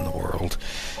people in the world,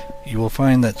 you will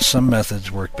find that some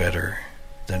methods work better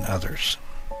than others.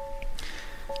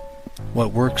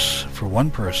 What works for one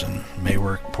person may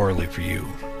work poorly for you.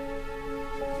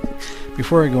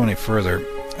 Before I go any further,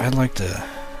 I'd like to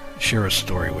share a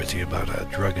story with you about a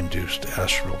drug-induced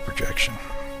astral projection.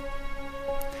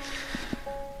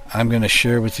 I'm going to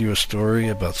share with you a story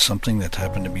about something that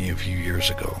happened to me a few years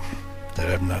ago that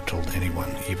I've not told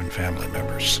anyone, even family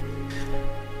members.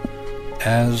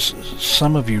 As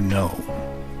some of you know,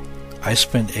 I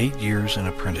spent 8 years in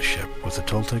apprenticeship with a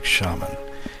Toltec shaman,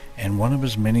 and one of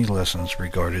his many lessons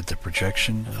regarded the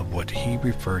projection of what he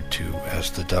referred to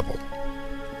as the devil.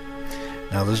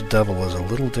 Now this devil is a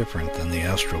little different than the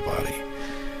astral body,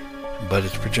 but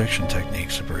its projection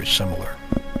techniques are very similar.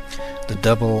 The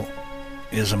devil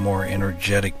is a more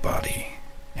energetic body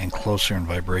and closer in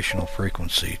vibrational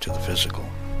frequency to the physical.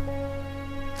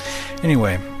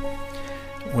 Anyway,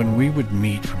 when we would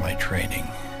meet for my training,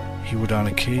 he would on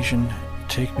occasion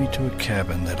take me to a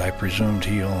cabin that I presumed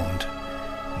he owned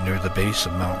near the base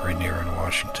of Mount Rainier in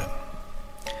Washington.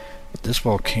 This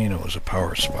volcano is a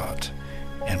power spot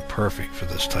and perfect for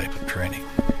this type of training.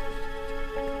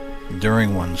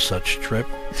 During one such trip,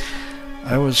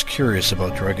 I was curious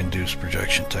about drug-induced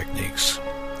projection techniques,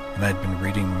 and I'd been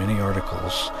reading many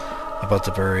articles about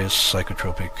the various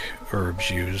psychotropic herbs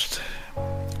used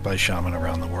by shamans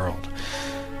around the world.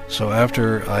 So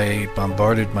after I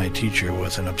bombarded my teacher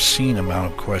with an obscene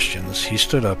amount of questions, he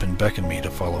stood up and beckoned me to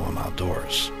follow him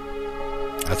outdoors.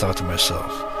 I thought to myself,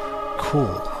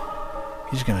 cool,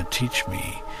 he's going to teach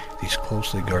me these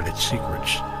closely guarded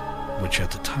secrets, which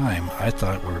at the time I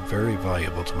thought were very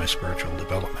valuable to my spiritual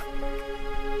development.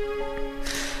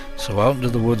 So out into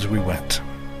the woods we went.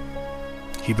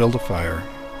 He built a fire,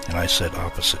 and I sat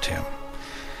opposite him,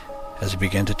 as he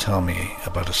began to tell me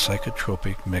about a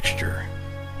psychotropic mixture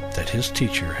that his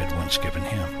teacher had once given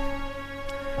him.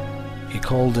 He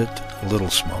called it Little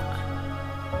Smoke,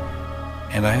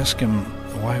 and I asked him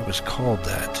why it was called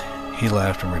that. He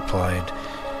laughed and replied,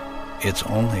 "It's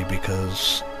only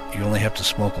because you only have to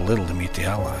smoke a little to meet the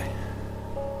ally."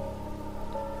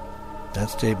 That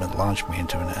statement launched me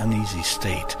into an uneasy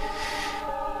state,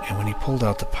 and when he pulled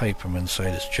out the pipe from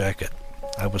inside his jacket,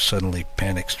 I was suddenly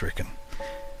panic-stricken.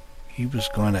 He was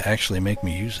going to actually make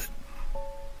me use it.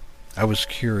 I was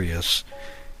curious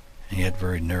and yet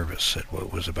very nervous at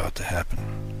what was about to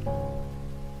happen.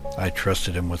 I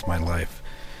trusted him with my life,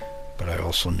 but I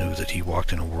also knew that he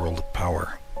walked in a world of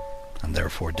power and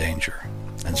therefore danger,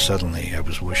 and suddenly I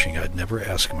was wishing I'd never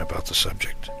asked him about the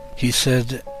subject. He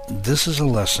said, "This is a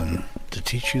lesson to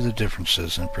teach you the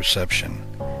differences in perception,"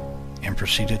 and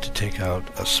proceeded to take out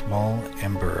a small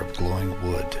ember of glowing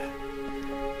wood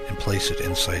and place it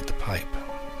inside the pipe.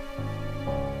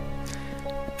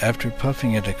 After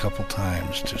puffing it a couple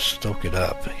times to stoke it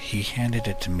up, he handed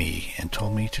it to me and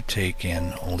told me to take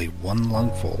in only one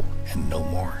lungful and no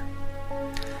more.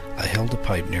 I held the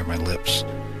pipe near my lips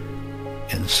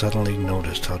and suddenly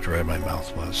noticed how dry my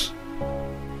mouth was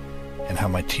and how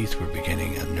my teeth were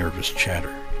beginning a nervous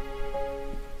chatter.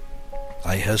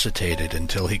 I hesitated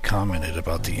until he commented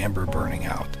about the ember burning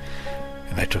out,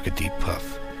 and I took a deep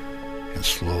puff and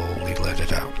slowly let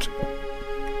it out.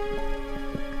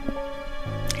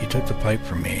 He took the pipe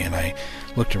from me, and I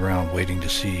looked around waiting to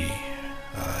see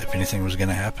if anything was going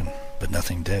to happen, but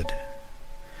nothing did.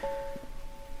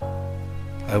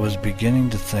 I was beginning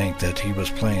to think that he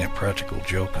was playing a practical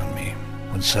joke on me,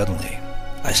 when suddenly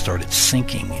I started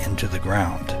sinking into the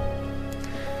ground.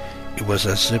 It was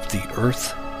as if the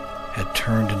earth had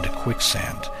turned into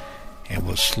quicksand and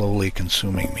was slowly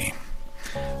consuming me.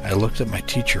 I looked at my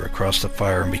teacher across the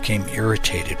fire and became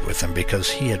irritated with him because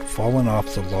he had fallen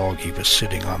off the log he was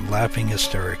sitting on, laughing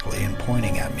hysterically and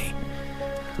pointing at me.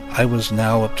 I was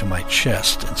now up to my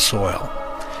chest in soil,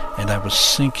 and I was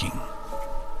sinking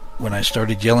when I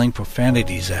started yelling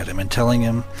profanities at him and telling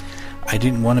him I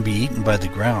didn't want to be eaten by the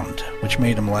ground, which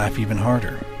made him laugh even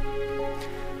harder.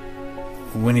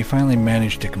 When he finally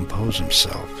managed to compose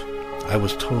himself, I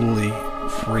was totally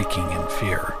freaking in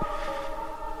fear,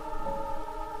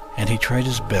 and he tried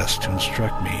his best to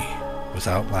instruct me,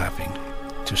 without laughing,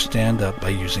 to stand up by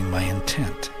using my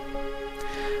intent.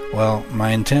 Well,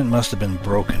 my intent must have been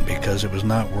broken because it was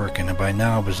not working, and by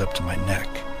now it was up to my neck.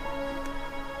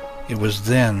 It was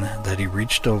then that he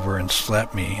reached over and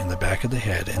slapped me in the back of the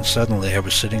head, and suddenly I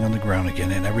was sitting on the ground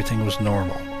again and everything was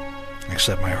normal,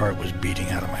 except my heart was beating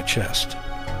out of my chest.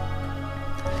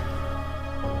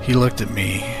 He looked at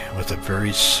me with a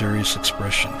very serious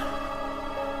expression,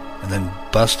 and then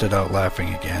busted out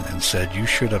laughing again and said, "You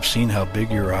should have seen how big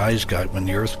your eyes got when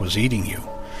the earth was eating you."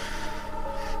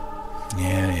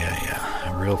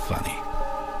 Yeah, real funny.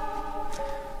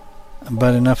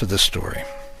 But enough of this story.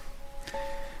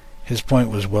 His point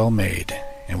was well made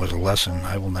and was a lesson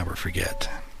I will never forget.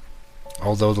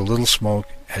 Although the little smoke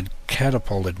had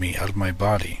catapulted me out of my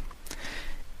body,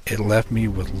 it left me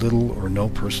with little or no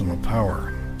personal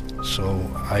power, so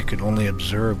I could only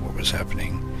observe what was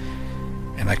happening,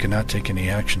 and I could not take any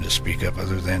action to speak up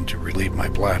other than to relieve my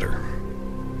bladder.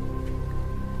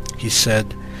 He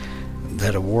said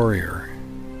that a warrior,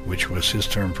 which was his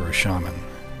term for a shaman,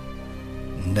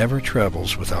 never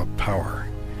travels without power,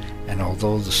 and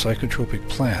although the psychotropic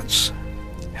plants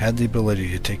had the ability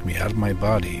to take me out of my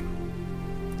body,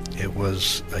 it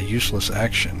was a useless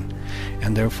action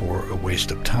and therefore a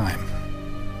waste of time.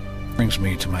 Brings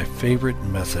me to my favorite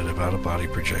method of out-of-body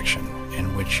projection,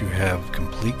 in which you have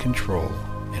complete control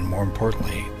and, more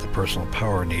importantly, the personal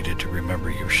power needed to remember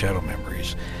your shadow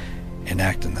memories and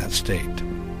act in that state.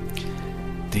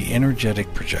 The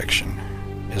energetic projection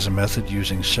is a method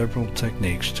using several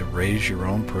techniques to raise your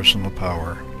own personal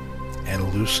power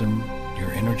and loosen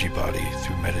your energy body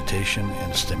through meditation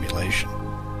and stimulation.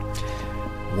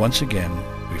 Once again,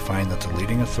 we find that the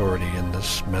leading authority in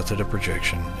this method of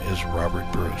projection is Robert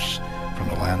Bruce from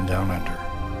the land down under.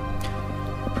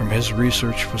 From his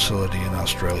research facility in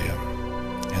Australia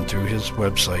and through his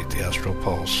website, The Astral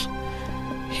Pulse,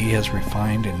 he has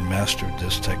refined and mastered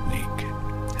this technique,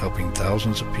 helping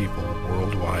thousands of people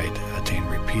worldwide attain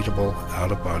repeatable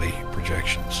out-of-body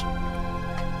projections.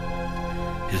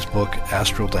 His book,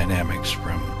 Astral Dynamics,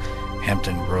 from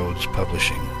Hampton Roads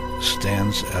Publishing,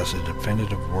 stands as a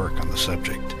definitive work on the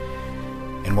subject.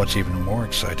 And what's even more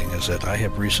exciting is that I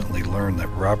have recently learned that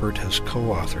Robert has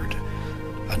co-authored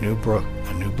a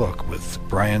new book with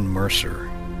Brian Mercer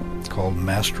called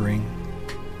Mastering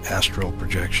Astral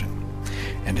Projection,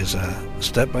 and is a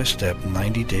step-by-step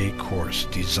 90-day course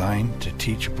designed to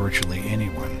teach virtually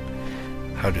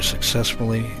anyone how to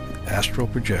successfully astral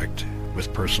project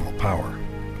with personal power.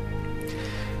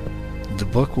 The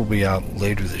book will be out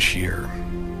later this year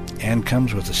and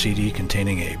comes with a CD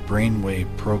containing a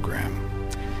brainwave program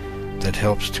that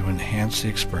helps to enhance the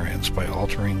experience by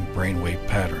altering brainwave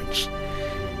patterns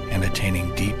and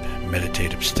attaining deep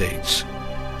meditative states.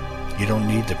 You don't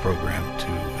need the program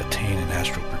to attain an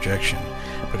astral projection,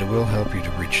 but it will help you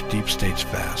to reach deep states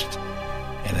fast,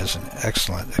 and is an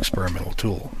excellent experimental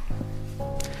tool.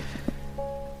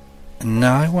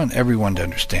 Now, I want everyone to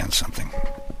understand something.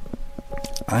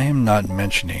 I am not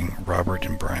mentioning Robert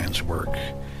and Brian's work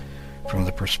from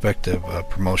the perspective of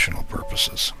promotional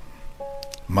purposes.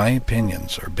 My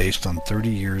opinions are based on 30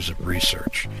 years of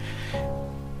research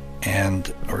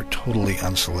and are totally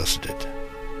unsolicited.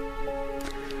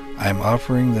 I am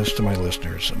offering this to my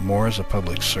listeners more as a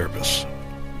public service.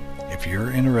 If you're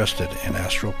interested in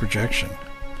astral projection,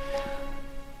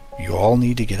 you all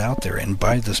need to get out there and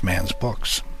buy this man's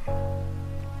books.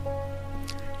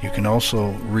 You can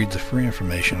also read the free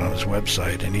information on his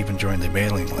website and even join the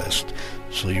mailing list,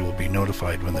 so you will be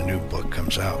notified when the new book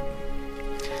comes out.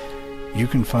 You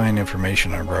can find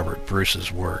information on Robert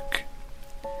Bruce's work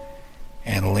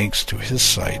and links to his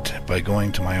site by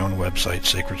going to my own website,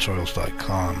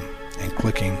 sacredsoils.com, and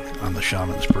clicking on the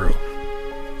Shaman's Brew.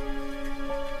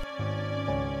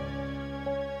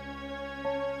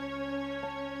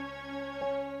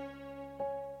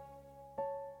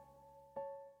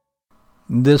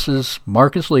 This is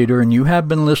Marcus Leader, and you have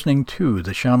been listening to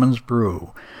The Shaman's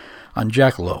Brew on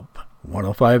Jackalope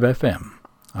 105 FM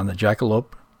on the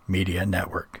Jackalope Media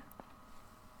Network.